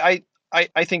 No,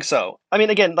 I think so. I mean,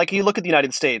 again, like you look at the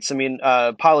United States, I mean,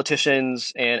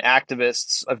 politicians and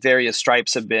activists of various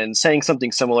stripes have been saying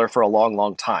something similar for a long,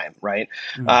 long time, right?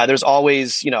 Mm-hmm. There's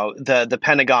always, the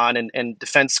Pentagon and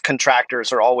defense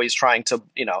contractors are always trying to,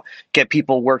 get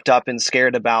people worked up and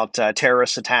scared about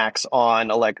terrorist attacks on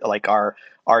like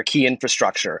our key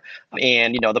infrastructure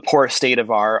and the poor state of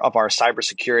our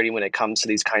cybersecurity when it comes to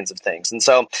these kinds of things. And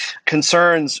so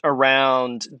concerns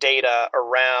around data,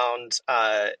 around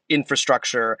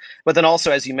infrastructure, but then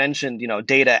also, as you mentioned,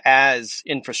 data as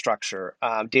infrastructure,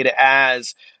 data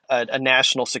as a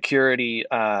national security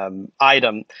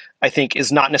item, I think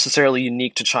is not necessarily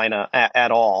unique to China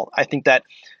at all. I think that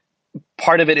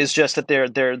part of it is just that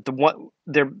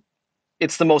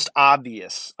it's the most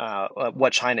obvious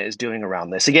what China is doing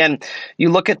around this. Again, you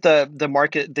look at the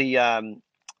market,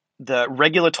 the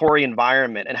regulatory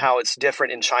environment and how it's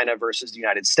different in China versus the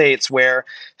United States, where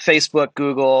Facebook,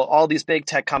 Google, all these big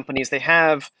tech companies, they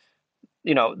have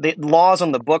laws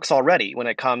on the books already when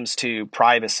it comes to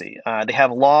privacy. They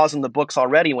have laws on the books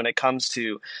already when it comes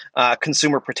to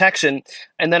consumer protection.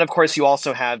 And then, of course, you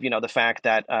also have, the fact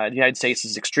that the United States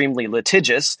is extremely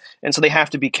litigious. And so they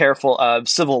have to be careful of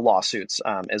civil lawsuits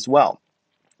as well.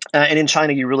 And in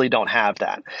China, you really don't have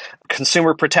that.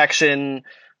 Consumer protection,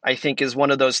 I think, is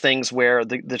one of those things where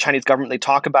the Chinese government, they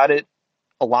talk about it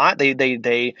a lot.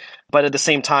 But at the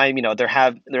same time, there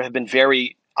have been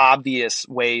very obvious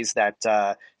ways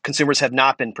that consumers have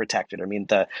not been protected. I mean,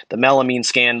 the melamine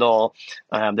scandal,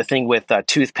 the thing with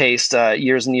toothpaste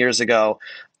years and years ago.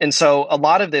 And so a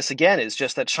lot of this, again, is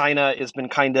just that China has been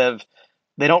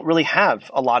they don't really have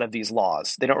a lot of these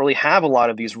laws. They don't really have a lot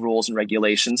of these rules and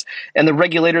regulations, and the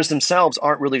regulators themselves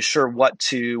aren't really sure what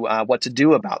to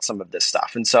do about some of this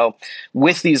stuff. And so,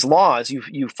 with these laws,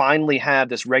 you finally have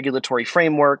this regulatory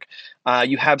framework.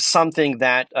 You have something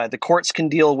that the courts can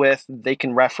deal with. They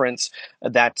can reference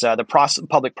that the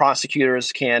public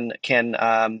prosecutors can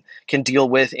deal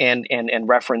with and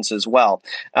reference as well.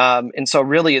 And so,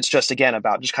 really, it's just again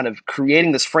about just kind of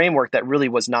creating this framework that really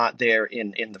was not there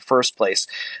in the first place.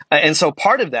 And so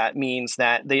part of that means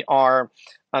that they are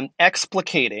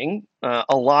explicating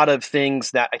a lot of things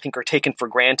that I think are taken for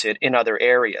granted in other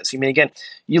areas. I mean, again,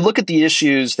 you look at the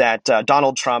issues that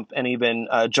Donald Trump and even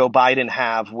Joe Biden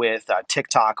have with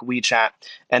TikTok, WeChat,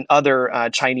 and other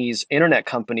Chinese internet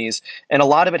companies, and a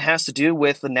lot of it has to do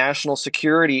with the national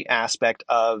security aspect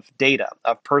of data,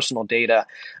 of personal data,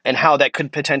 and how that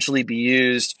could potentially be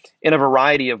used in a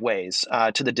variety of ways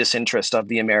to the disinterest of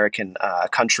the American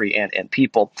country and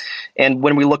people. And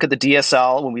when we look at the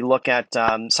DSL, when we look at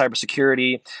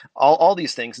cybersecurity, all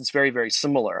these things, it's very, very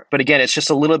similar. But again, it's just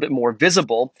a little bit more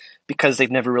visible because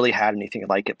they've never really had anything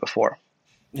like it before.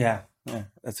 Yeah,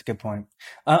 that's a good point.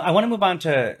 I want to move on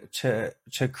to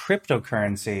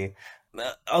cryptocurrency.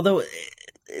 Although,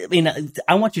 I mean,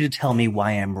 I want you to tell me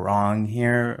why I'm wrong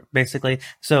here, basically.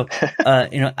 So,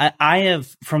 I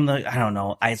have I don't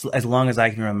know, as long as I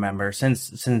can remember, since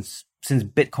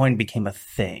Bitcoin became a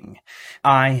thing,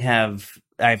 I've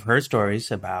heard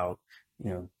stories about,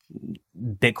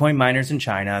 Bitcoin miners in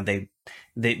China. They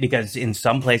because in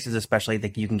some places, especially,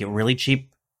 you can get really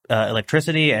cheap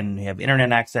electricity and you have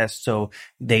internet access. So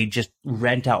they just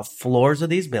rent out floors of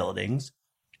these buildings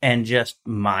and just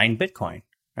mine Bitcoin,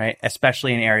 right?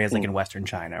 Especially in areas like in Western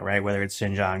China, right? Whether it's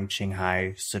Xinjiang,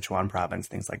 Qinghai, Sichuan province,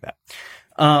 things like that,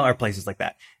 or places like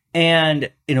that.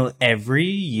 And, every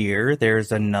year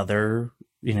there's another,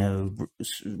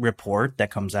 report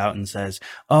that comes out and says,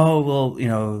 oh, well,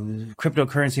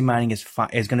 cryptocurrency mining is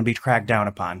going to be cracked down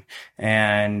upon.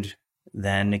 And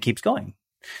then it keeps going.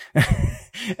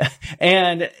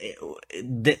 And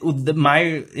my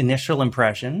initial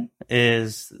impression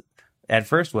is, at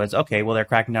first, was, okay, well, they're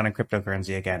cracking down on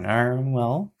cryptocurrency again.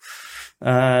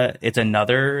 It's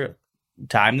another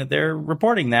time that they're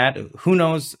reporting that. Who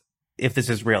knows if this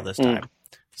is real this time?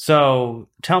 So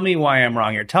tell me why I'm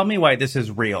wrong here. Tell me why this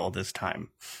is real this time.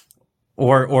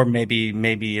 Or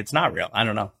maybe it's not real. I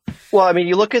don't know. Well, I mean,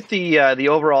 you look at the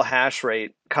overall hash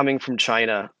rate coming from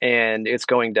China, and it's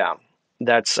going down.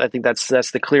 I think that's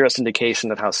the clearest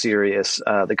indication of how serious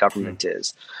the government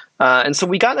is. And so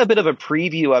we got a bit of a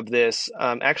preview of this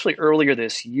actually earlier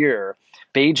this year.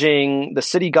 Beijing, the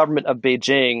city government of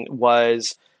Beijing,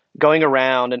 was going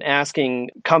around and asking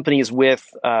companies with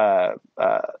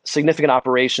significant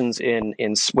operations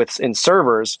in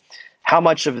servers how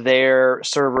much of their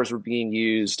servers were being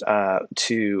used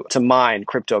to mine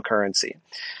cryptocurrency.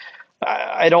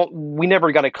 We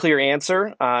never got a clear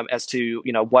answer as to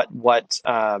what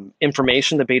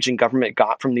information the Beijing government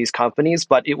got from these companies,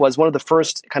 but it was one of the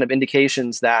first kind of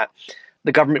indications that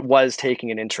the government was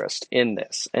taking an interest in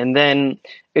this. And then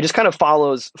it just kind of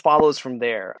follows from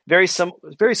there. Very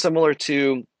similar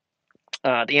to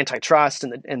the antitrust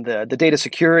and the data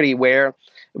security, where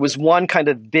it was one kind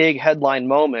of big headline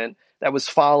moment that was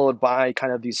followed by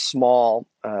kind of these small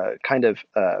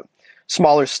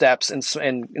smaller steps and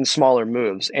smaller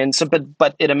moves. And so,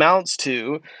 but it amounts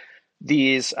to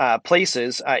these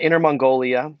places, Inner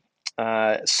Mongolia,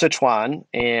 Sichuan,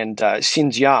 and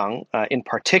Xinjiang in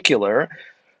particular,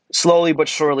 slowly but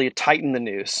surely tighten the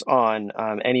noose on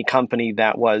any company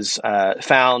that was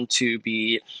found to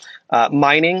be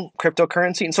mining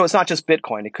cryptocurrency. And so it's not just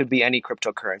Bitcoin. It could be any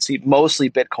cryptocurrency, mostly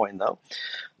Bitcoin, though,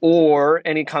 or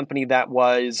any company that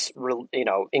was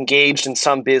engaged in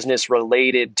some business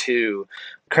related to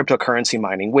cryptocurrency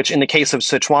mining, which in the case of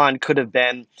Sichuan could have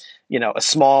been a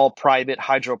small private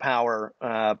hydropower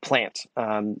plant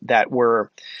that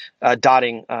were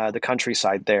dotting the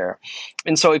countryside there.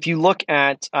 And so if you look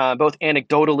at both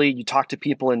anecdotally, you talk to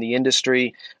people in the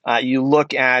industry, you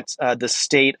look at the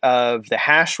state of the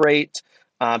hash rate,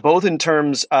 both in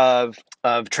terms of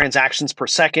transactions per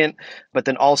second, but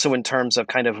then also in terms of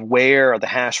kind of where the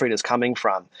hash rate is coming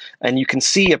from. And you can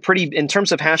see in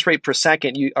terms of hash rate per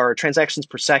second, or transactions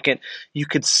per second, you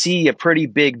could see a pretty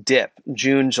big dip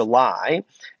June, July.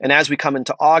 And as we come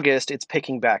into August, it's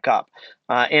picking back up.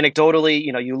 Anecdotally,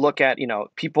 you look at,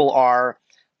 people are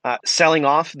selling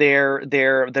off their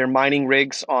mining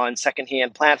rigs on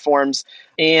secondhand platforms,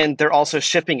 and they're also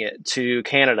shipping it to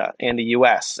Canada and the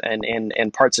US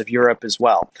and parts of Europe as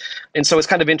well. And so it's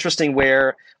kind of interesting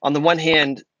where, on the one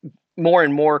hand, more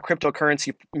and more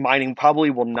cryptocurrency mining probably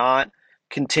will not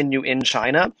continue in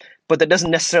China, but that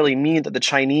doesn't necessarily mean that the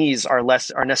Chinese are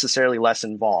necessarily less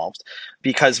involved,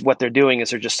 because what they're doing is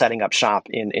they're just setting up shop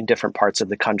in different parts of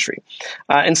the country.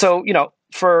 And so,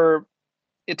 for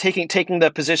taking the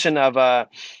position of a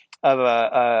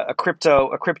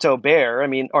crypto bear,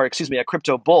 a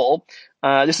crypto bull,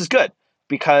 this is good,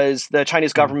 because the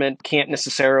Chinese government can't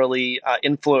necessarily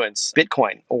influence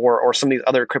Bitcoin or some of these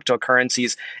other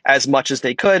cryptocurrencies as much as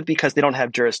they could, because they don't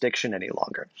have jurisdiction any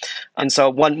longer. And so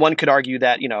one could argue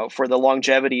that, for the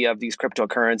longevity of these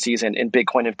cryptocurrencies and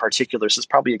Bitcoin in particular, this is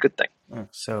probably a good thing.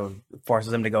 So it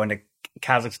forces them to go into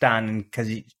Kazakhstan and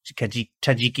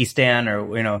Tajikistan,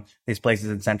 or these places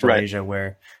in Central Asia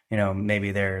where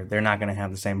maybe they're not going to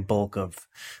have the same bulk of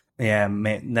they're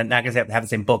not going to have the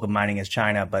same bulk of mining as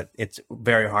China, but it's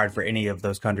very hard for any of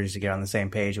those countries to get on the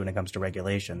same page when it comes to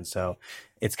regulation. So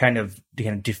it's kind of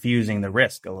diffusing the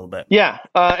risk a little bit. Yeah,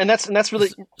 and that's really.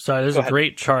 Sorry, there's a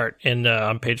great chart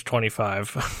on page 25.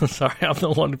 Sorry, I'm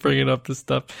the one bringing up this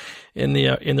stuff in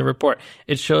the report.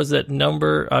 It shows that the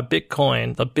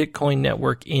Bitcoin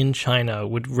network in China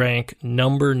would rank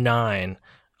number 9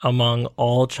 among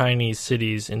all Chinese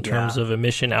cities in terms of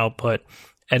emission output.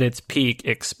 at its peak,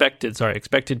 expected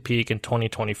peak in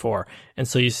 2024. And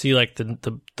so you see like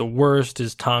the worst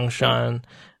is Tangshan,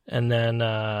 and then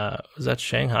was that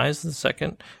Shanghai is the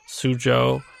second?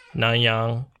 Suzhou,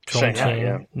 Nanyang, Chongqing,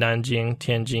 Shanghai, Nanjing,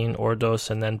 Tianjin, Ordos,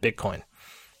 and then Bitcoin.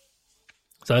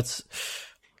 So that's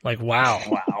like wow,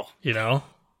 you know.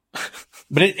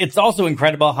 But it's also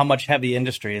incredible how much heavy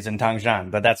industry is in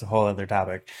Tangshan, but that's a whole other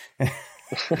topic.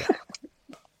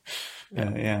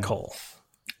 Yeah. Coal.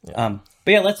 But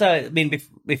yeah, let's. I mean,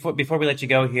 before we let you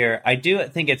go here, I do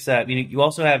think it's. You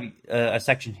also have a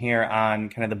section here on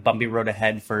kind of the bumpy road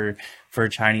ahead for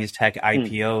Chinese tech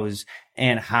IPOs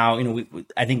and how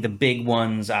I think the big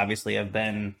ones obviously have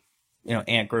been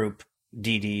Ant Group,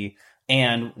 DD,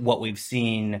 and what we've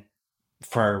seen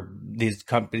for these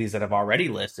companies that have already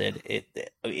listed.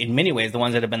 In many ways, the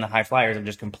ones that have been the high flyers have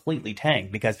just completely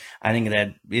tanked, because I think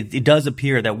that it does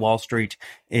appear that Wall Street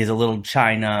is a little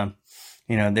China.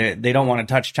 They don't want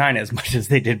to touch China as much as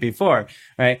they did before,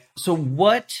 right? So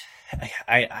what?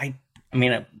 I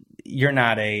mean, you're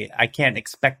not I can't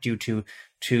expect you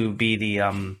to be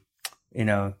the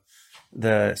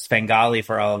the Svengali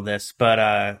for all of this,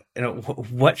 but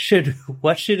what should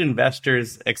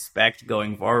investors expect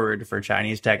going forward for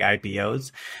Chinese tech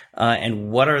IPOs,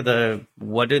 and what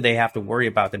do they have to worry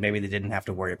about that maybe they didn't have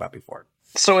to worry about before?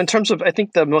 So in terms of, I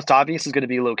think the most obvious is going to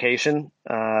be location.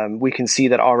 We can see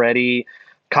that already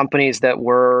companies that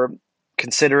were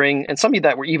considering, and some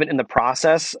that were even in the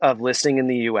process of listing in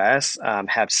the US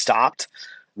have stopped.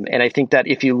 And I think that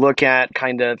if you look at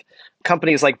kind of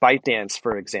companies like ByteDance,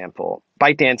 for example,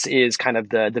 ByteDance is kind of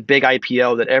the big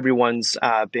IPO that everyone's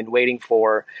been waiting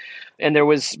for. And there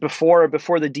was before the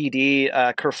DD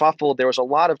kerfuffle, there was a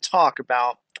lot of talk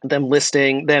about them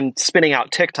spinning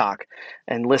out TikTok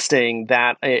and listing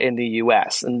that in the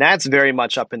US. And that's very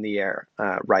much up in the air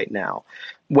right now.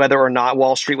 Whether or not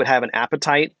Wall Street would have an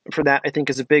appetite for that, I think,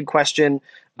 is a big question.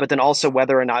 But then also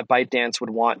whether or not ByteDance would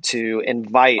want to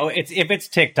invite. Oh, if it's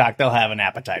TikTok, they'll have an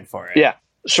appetite for it. Yeah,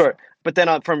 sure. But then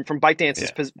from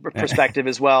ByteDance's perspective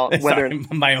as well, whether or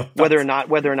not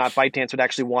ByteDance would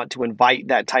actually want to invite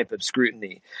that type of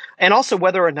scrutiny, and also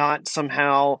whether or not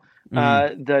somehow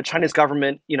the Chinese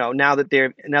government, now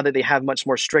that they have much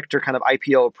more stricter kind of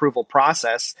IPO approval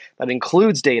process that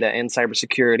includes data and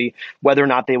cybersecurity, whether or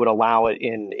not they would allow it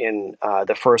in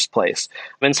the first place.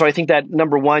 And so I think that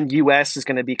number one, US is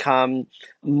going to become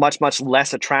much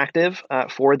less attractive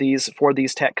for these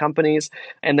tech companies,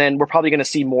 and then we're probably going to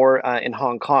see more in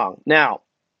Hong Kong. Now,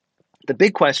 the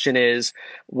big question is,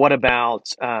 what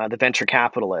about the venture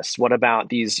capitalists? What about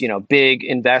these, big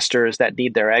investors that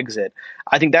need their exit?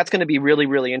 I think that's going to be really,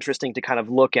 really interesting to kind of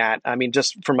look at. I mean,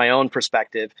 just from my own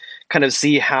perspective, kind of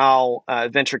see how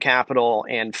venture capital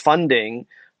and funding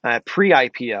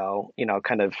pre-IPO,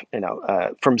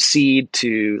 from seed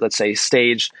to, let's say,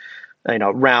 stage,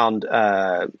 round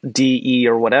DE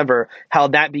or whatever, how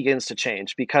that begins to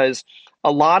change, because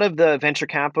a lot of the venture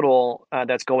capital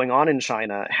that's going on in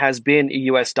China has been a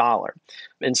US dollar.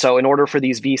 And so in order for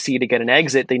these VC to get an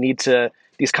exit, they need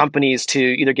these companies to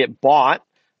either get bought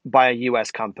by a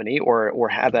US company or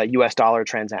have a US dollar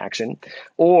transaction,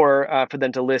 or for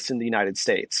them to list in the United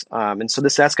States. And so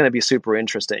that's going to be super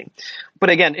interesting.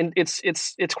 But again,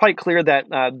 it's quite clear that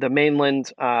the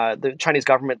mainland, the Chinese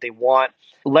government, they want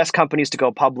less companies to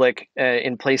go public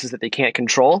in places that they can't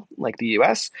control, like the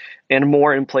US, and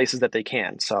more in places that they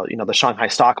can. So, the Shanghai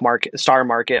star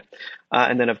market,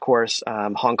 and then, of course,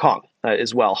 Hong Kong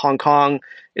as well. Hong Kong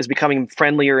is becoming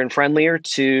friendlier and friendlier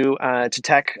to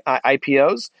tech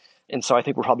IPOs. And so I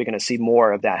think we're probably going to see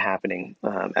more of that happening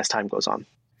as time goes on.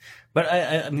 But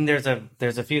I mean, there's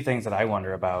a few things that I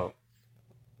wonder about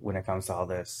when it comes to all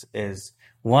this.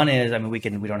 One is, I mean, we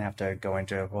don't have to go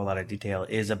into a whole lot of detail,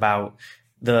 is about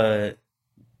the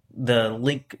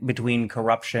link between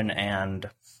corruption and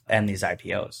these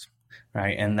IPOs,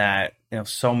 right? And that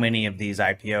so many of these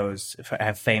IPOs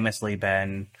have famously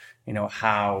been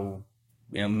how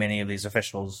many of these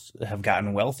officials have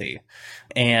gotten wealthy,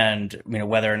 and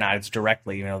whether or not it's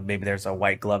directly, maybe there's a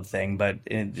white glove thing, but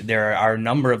there are a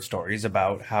number of stories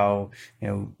about how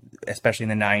especially in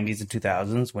the 90s and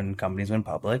 2000s when companies went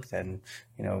public, then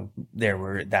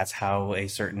that's how a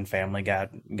certain family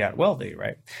got wealthy,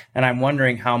 right? And I'm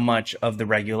wondering how much of the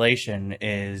regulation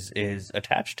is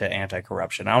attached to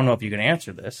anti-corruption. I don't know if you can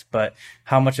answer this, but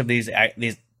how much of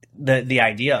the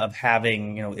idea of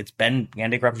having, it's been,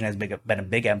 anti-corruption has been a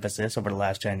big emphasis over the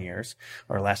last 10 years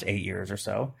or last 8 years or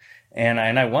so. And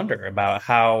I wonder about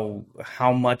how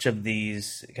much of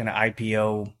these kind of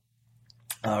IPO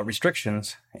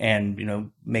restrictions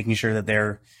and, making sure that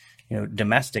they're,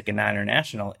 domestic and not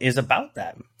international, is about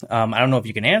that. I don't know if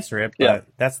you can answer it, but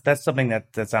that's something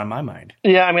that's on my mind.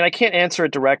 Yeah, I mean, I can't answer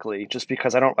it directly just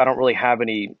because I don't really have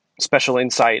any special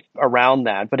insight around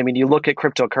that. But I mean, you look at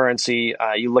cryptocurrency,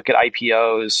 you look at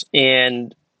IPOs,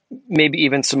 and maybe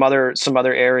even some other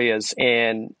areas,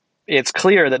 and it's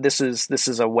clear that this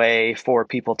is a way for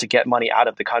people to get money out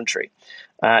of the country.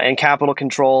 And capital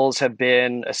controls have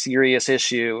been a serious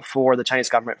issue for the Chinese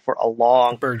government for a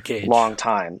long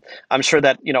time. I'm sure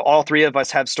that, all three of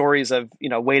us have stories of,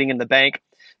 waiting in the bank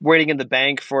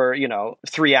for,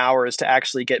 3 hours to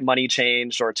actually get money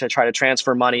changed or to try to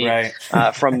transfer money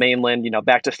from mainland,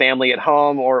 back to family at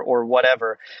home or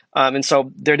whatever. And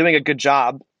so they're doing a good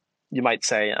job, you might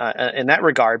say, in that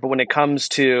regard. But when it comes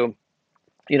to,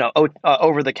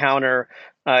 over the counter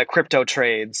crypto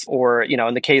trades, or,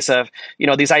 in the case of,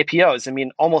 these IPOs, I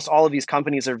mean, almost all of these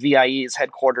companies are VIEs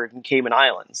headquartered in Cayman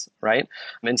Islands, right?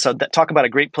 And so talk about a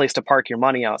great place to park your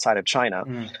money outside of China.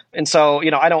 And so,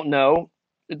 I don't know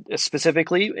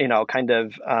specifically, kind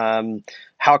of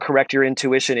how correct your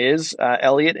intuition is,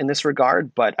 Elliot, in this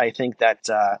regard. But I think that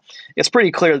it's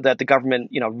pretty clear that the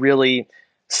government, really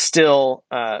still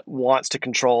wants to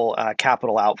control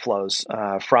capital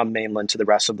outflows from mainland to the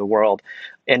rest of the world.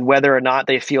 And whether or not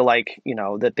they feel like,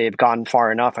 that they've gone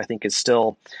far enough, I think is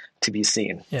still to be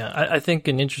seen. Yeah, I think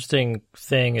an interesting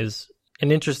thing is,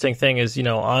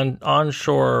 on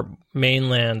onshore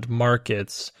mainland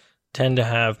markets tend to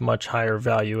have much higher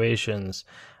valuations.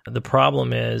 The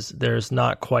problem is there's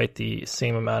not quite the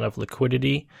same amount of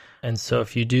liquidity. And so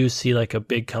if you do see like a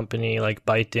big company like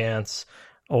ByteDance,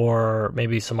 or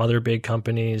maybe some other big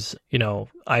companies,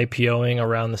 IPOing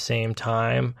around the same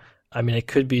time, I mean, it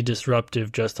could be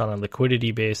disruptive just on a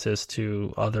liquidity basis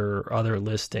to other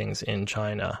listings in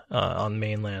China on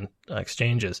mainland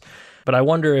exchanges. But I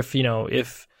wonder if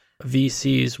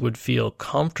VCs would feel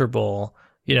comfortable,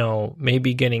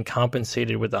 maybe getting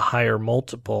compensated with a higher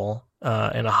multiple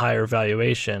and a higher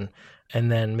valuation, and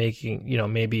then making,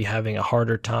 maybe having a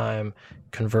harder time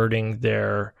converting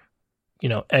their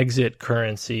exit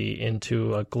currency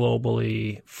into a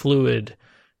globally fluid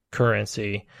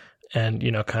currency, and,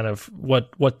 kind of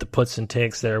what the puts and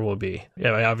takes there will be.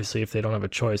 Yeah, obviously, if they don't have a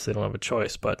choice, they don't have a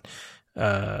choice. But,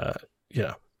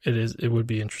 it would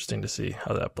be interesting to see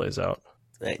how that plays out.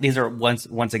 These are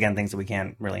once again things that we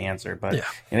can't really answer, but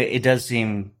it does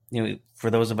seem, for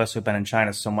those of us who've been in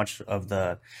China, so much of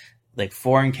the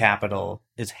foreign capital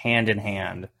is hand in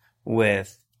hand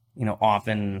with,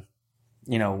 often,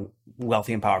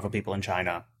 wealthy and powerful people in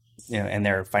China, and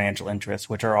their financial interests,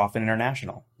 which are often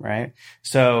international, right?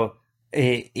 So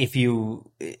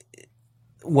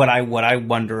what I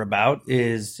wonder about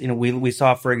is, we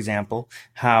saw, for example,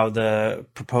 how the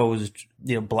proposed,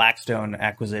 Blackstone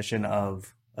acquisition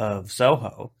of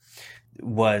Soho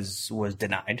was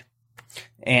denied.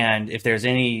 And if there's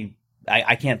any,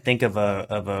 I can't think of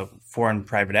a foreign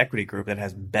private equity group that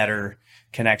has better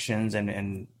connections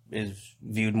and is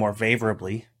viewed more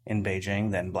favorably in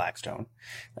Beijing than Blackstone.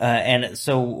 And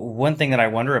so one thing that I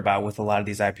wonder about with a lot of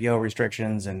these IPO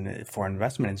restrictions and foreign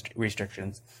investment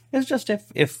restrictions is just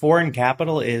if foreign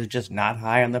capital is just not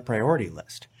high on the priority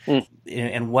list,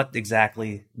 and what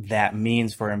exactly that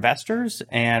means for investors,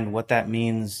 and what that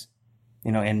means,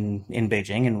 in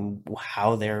Beijing, and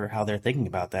how they're thinking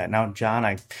about that. Now, John,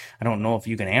 I don't know if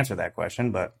you can answer that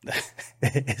question, but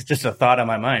it's just a thought on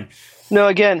my mind. No,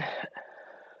 again,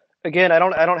 I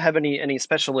don't have any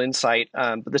special insight,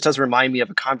 but this does remind me of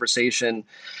a conversation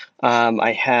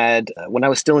I had when I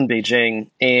was still in Beijing,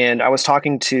 and I was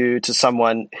talking to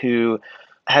someone who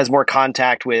has more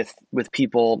contact with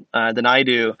people than I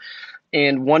do,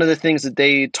 and one of the things that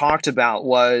they talked about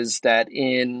was that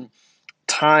in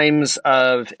times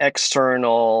of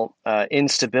external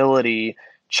instability,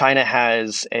 China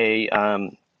has a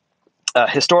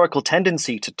historical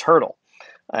tendency to turtle,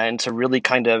 and to really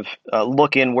kind of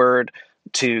look inward,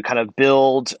 to kind of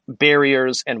build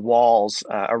barriers and walls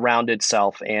around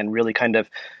itself, and really kind of,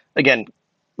 again,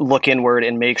 look inward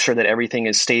and make sure that everything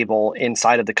is stable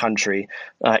inside of the country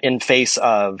in face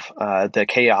of the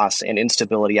chaos and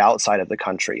instability outside of the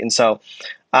country. And so,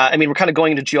 I mean, we're kind of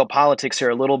going into geopolitics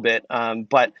here a little bit,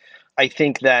 but I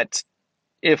think that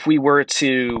if we were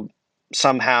to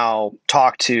somehow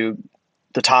talk to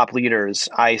the top leaders,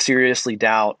 I seriously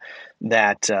doubt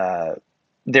that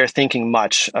they're thinking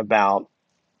much about,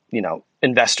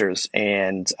 investors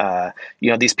and,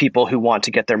 these people who want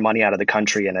to get their money out of the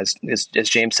country, and as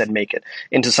James said, make it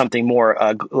into something more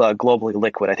globally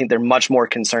liquid. I think they're much more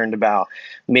concerned about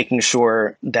making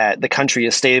sure that the country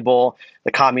is stable,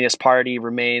 the Communist Party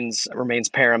remains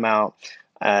paramount,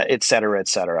 et cetera, et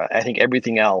cetera. I think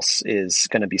everything else is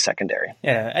going to be secondary.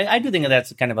 Yeah, I do think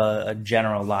that's kind of a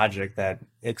general logic that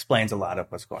explains a lot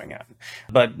of what's going on.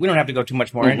 But we don't have to go too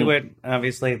much more into it,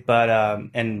 obviously. But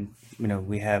and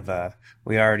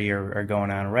we already are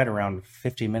going on right around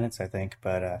 50 minutes, I think.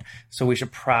 But so we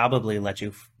should probably let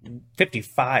you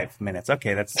 55 minutes.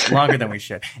 Okay, that's longer than we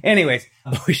should. Anyways,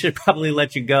 we should probably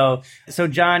let you go. So,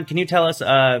 John, can you tell us,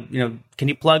 can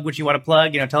you plug what you want to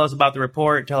plug? Tell us about the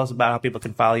report. Tell us about how people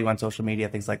can follow you on social media,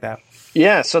 things like that.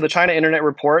 Yeah, so the China Internet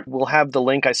Report, we'll have the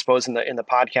link, I suppose, in the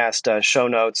podcast show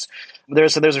notes.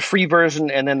 There's a free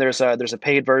version, and then there's a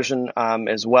paid version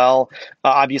as well.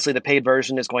 Obviously, the paid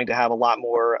version is going to have a lot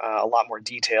more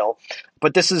detail.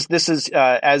 But this is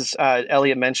as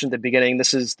Elliot mentioned at the beginning,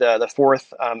 this is the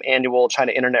fourth annual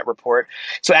China Internet Report.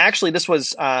 So actually, this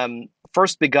was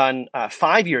first begun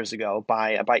 5 years ago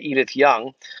by Edith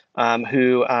Young,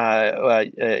 who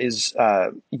is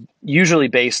usually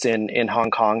based in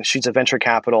Hong Kong. She's a venture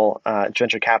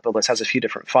capitalist, has a few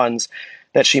different funds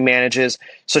that she manages.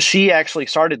 So she actually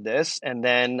started this, and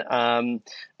then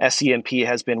SCMP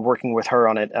has been working with her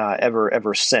on it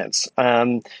ever since.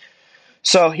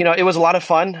 So, it was a lot of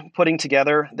fun putting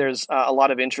together. There's a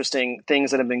lot of interesting things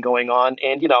that have been going on.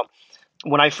 And,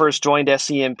 when I first joined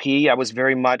SCMP, I was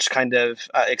very much kind of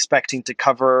expecting to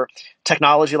cover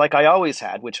technology like I always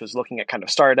had, which was looking at kind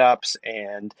of startups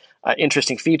and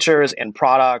interesting features and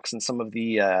products and some of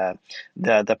the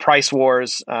price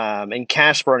wars and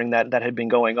cash burning that had been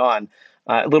going on.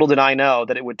 Little did I know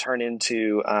that it would turn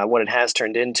into what it has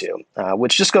turned into,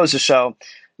 which just goes to show,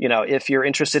 if you're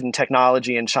interested in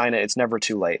technology in China, it's never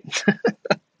too late.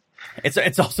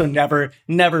 It's also never.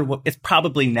 It's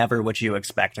probably never what you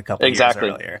expect a couple years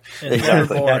earlier.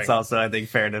 Exactly. That's also, I think,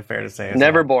 fair to say.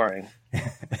 Never boring.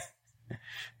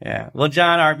 Yeah. Well,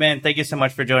 John Artman, thank you so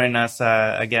much for joining us.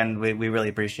 Again, we really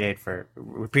appreciate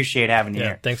having you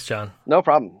here. Thanks, John. No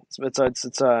problem.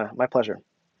 It's my pleasure.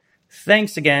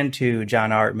 Thanks again to John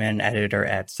Artman, editor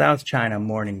at South China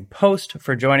Morning Post,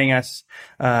 for joining us.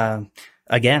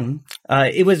 Again,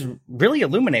 it was really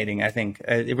illuminating, I think.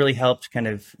 It really helped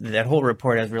that whole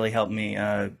report has really helped me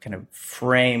kind of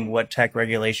frame what tech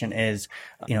regulation is,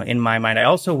 in my mind. I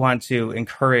also want to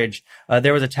encourage,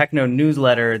 there was a Techno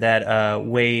newsletter that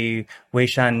Wei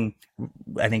Shan,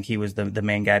 I think he was the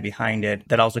main guy behind it,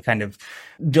 that also kind of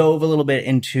dove a little bit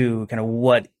into kind of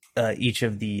what each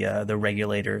of the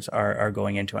regulators are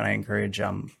going into, and I encourage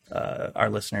our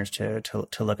listeners to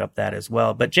look up that as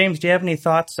well. But James, do you have any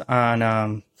thoughts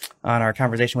on our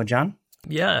conversation with John?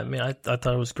 Yeah, I mean, I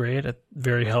thought it was great,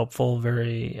 very helpful,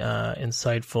 very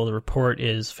insightful. The report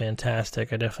is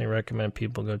fantastic. I definitely recommend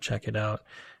people go check it out.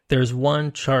 There's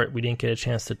one chart we didn't get a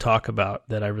chance to talk about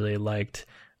that I really liked,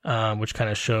 which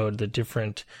kind of showed the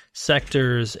different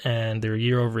sectors and their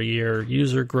year-over-year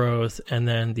user growth, and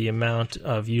then the amount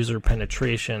of user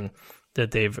penetration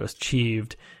that they've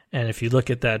achieved. And if you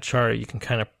look at that chart, you can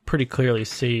kind of pretty clearly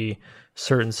see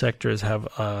certain sectors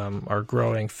are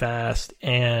growing fast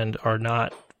and are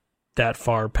not that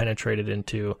far penetrated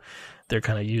into their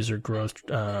kind of user growth,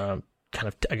 kind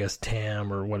of, I guess,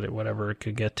 TAM or whatever it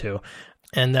could get to.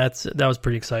 And that was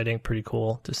pretty exciting, pretty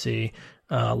cool to see.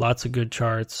 Lots of good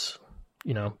charts,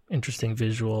 interesting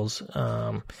visuals,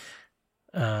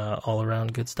 all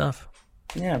around good stuff.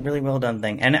 Yeah, really well done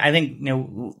thing. And I think,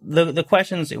 the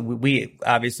questions we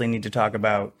obviously need to talk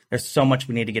about, there's so much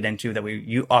we need to get into that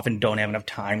you often don't have enough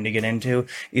time to get into,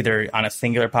 either on a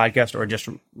singular podcast or just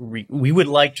we would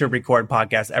like to record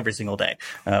podcasts every single day.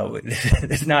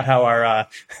 It's not how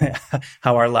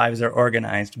our lives are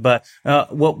organized. But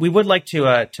what we would like to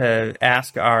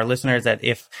ask our listeners, that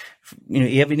if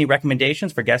you have any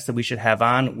recommendations for guests that we should have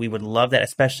on, we would love that,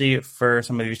 especially for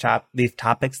some of these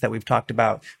topics that we've talked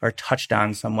about or touched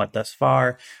on somewhat thus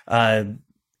far.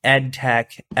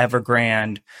 EdTech,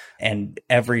 Evergrande, and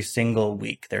every single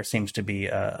week there seems to be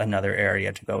another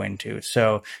area to go into.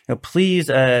 So please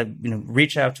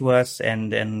reach out to us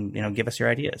and give us your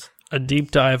ideas. A deep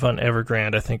dive on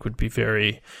Evergrande, I think, would be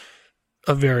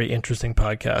a very interesting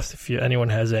podcast. If anyone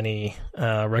has any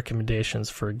recommendations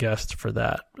for guests for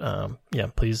that,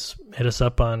 please hit us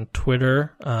up on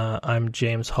Twitter. I'm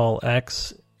James Hall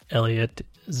X. Elliot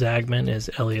Zagman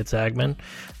is Elliot Zagman.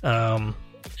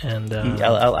 And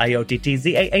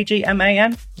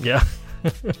ELLIOTTZAHEMAN. Yeah.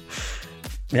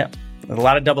 Yeah. There's a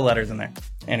lot of double letters in there.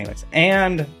 Anyways,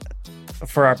 and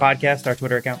for our podcast, our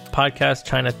Twitter account, Podcast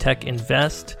China Tech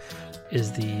Invest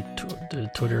is the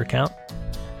Twitter account.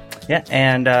 Yeah,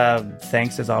 and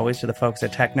thanks as always to the folks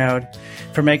at TechNode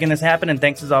for making this happen, and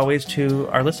thanks as always to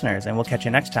our listeners. And we'll catch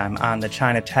you next time on the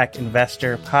China Tech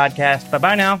Investor Podcast.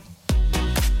 Bye-bye now.